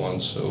department use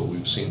 1, so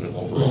we've seen an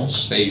overall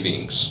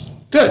savings.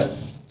 Good.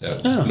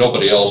 That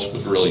nobody else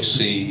would really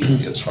see.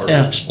 It's hard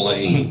to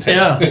explain.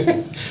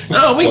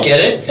 No, we get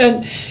it.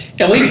 And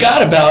we've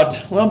got about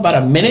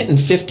a minute and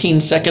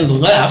 15 seconds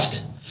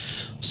left.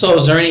 So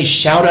is there any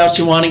shout outs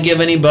you want to give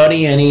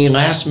anybody? Any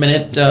last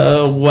minute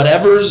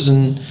whatevers?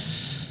 And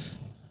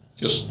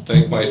just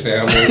thank my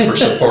family for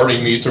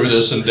supporting me through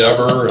this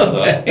endeavor and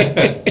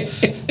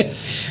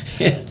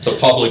the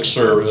public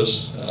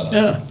service.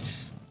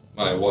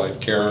 My wife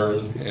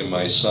Karen and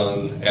my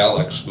son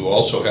Alex, who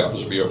also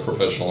happens to be a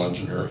professional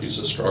engineer. He's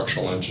a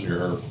structural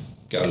engineer,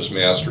 got his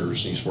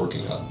master's, and he's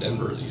working out in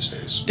Denver these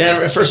days.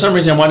 Denver. For some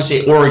reason I wanted to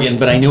say Oregon,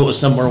 but I knew it was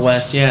somewhere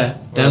west. Yeah,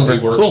 Denver. Well,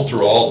 he works cool.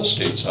 through all the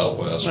states out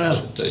west,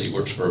 but he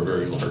works for a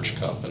very large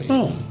company.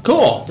 Oh,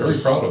 cool. Very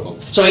proud of him.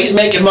 So he's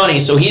making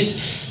money. So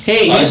he's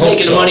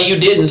making the money you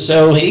didn't.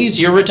 So he's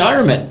your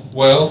retirement.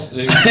 Well,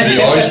 we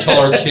always tell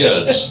our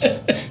kids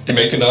to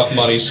make enough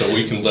money so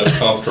we can live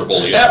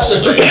comfortably.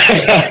 Absolutely.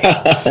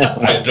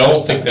 I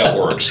don't think that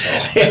works.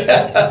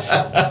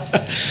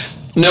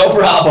 No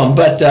problem.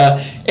 But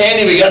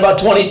Andy, we got about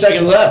 20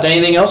 seconds left.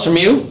 Anything else from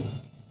you?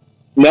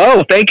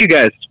 No, thank you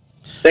guys.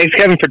 Thanks,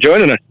 Kevin, for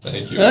joining us.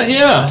 Thank you.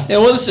 Yeah.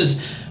 Well, this is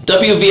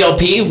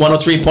WVLP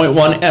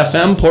 103.1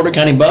 FM, Porter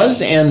County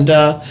Buzz, and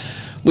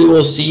we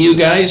will see you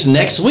guys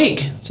next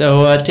week.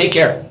 So take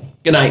care.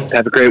 Good night.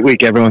 Have a great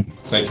week, everyone.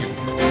 Thank you.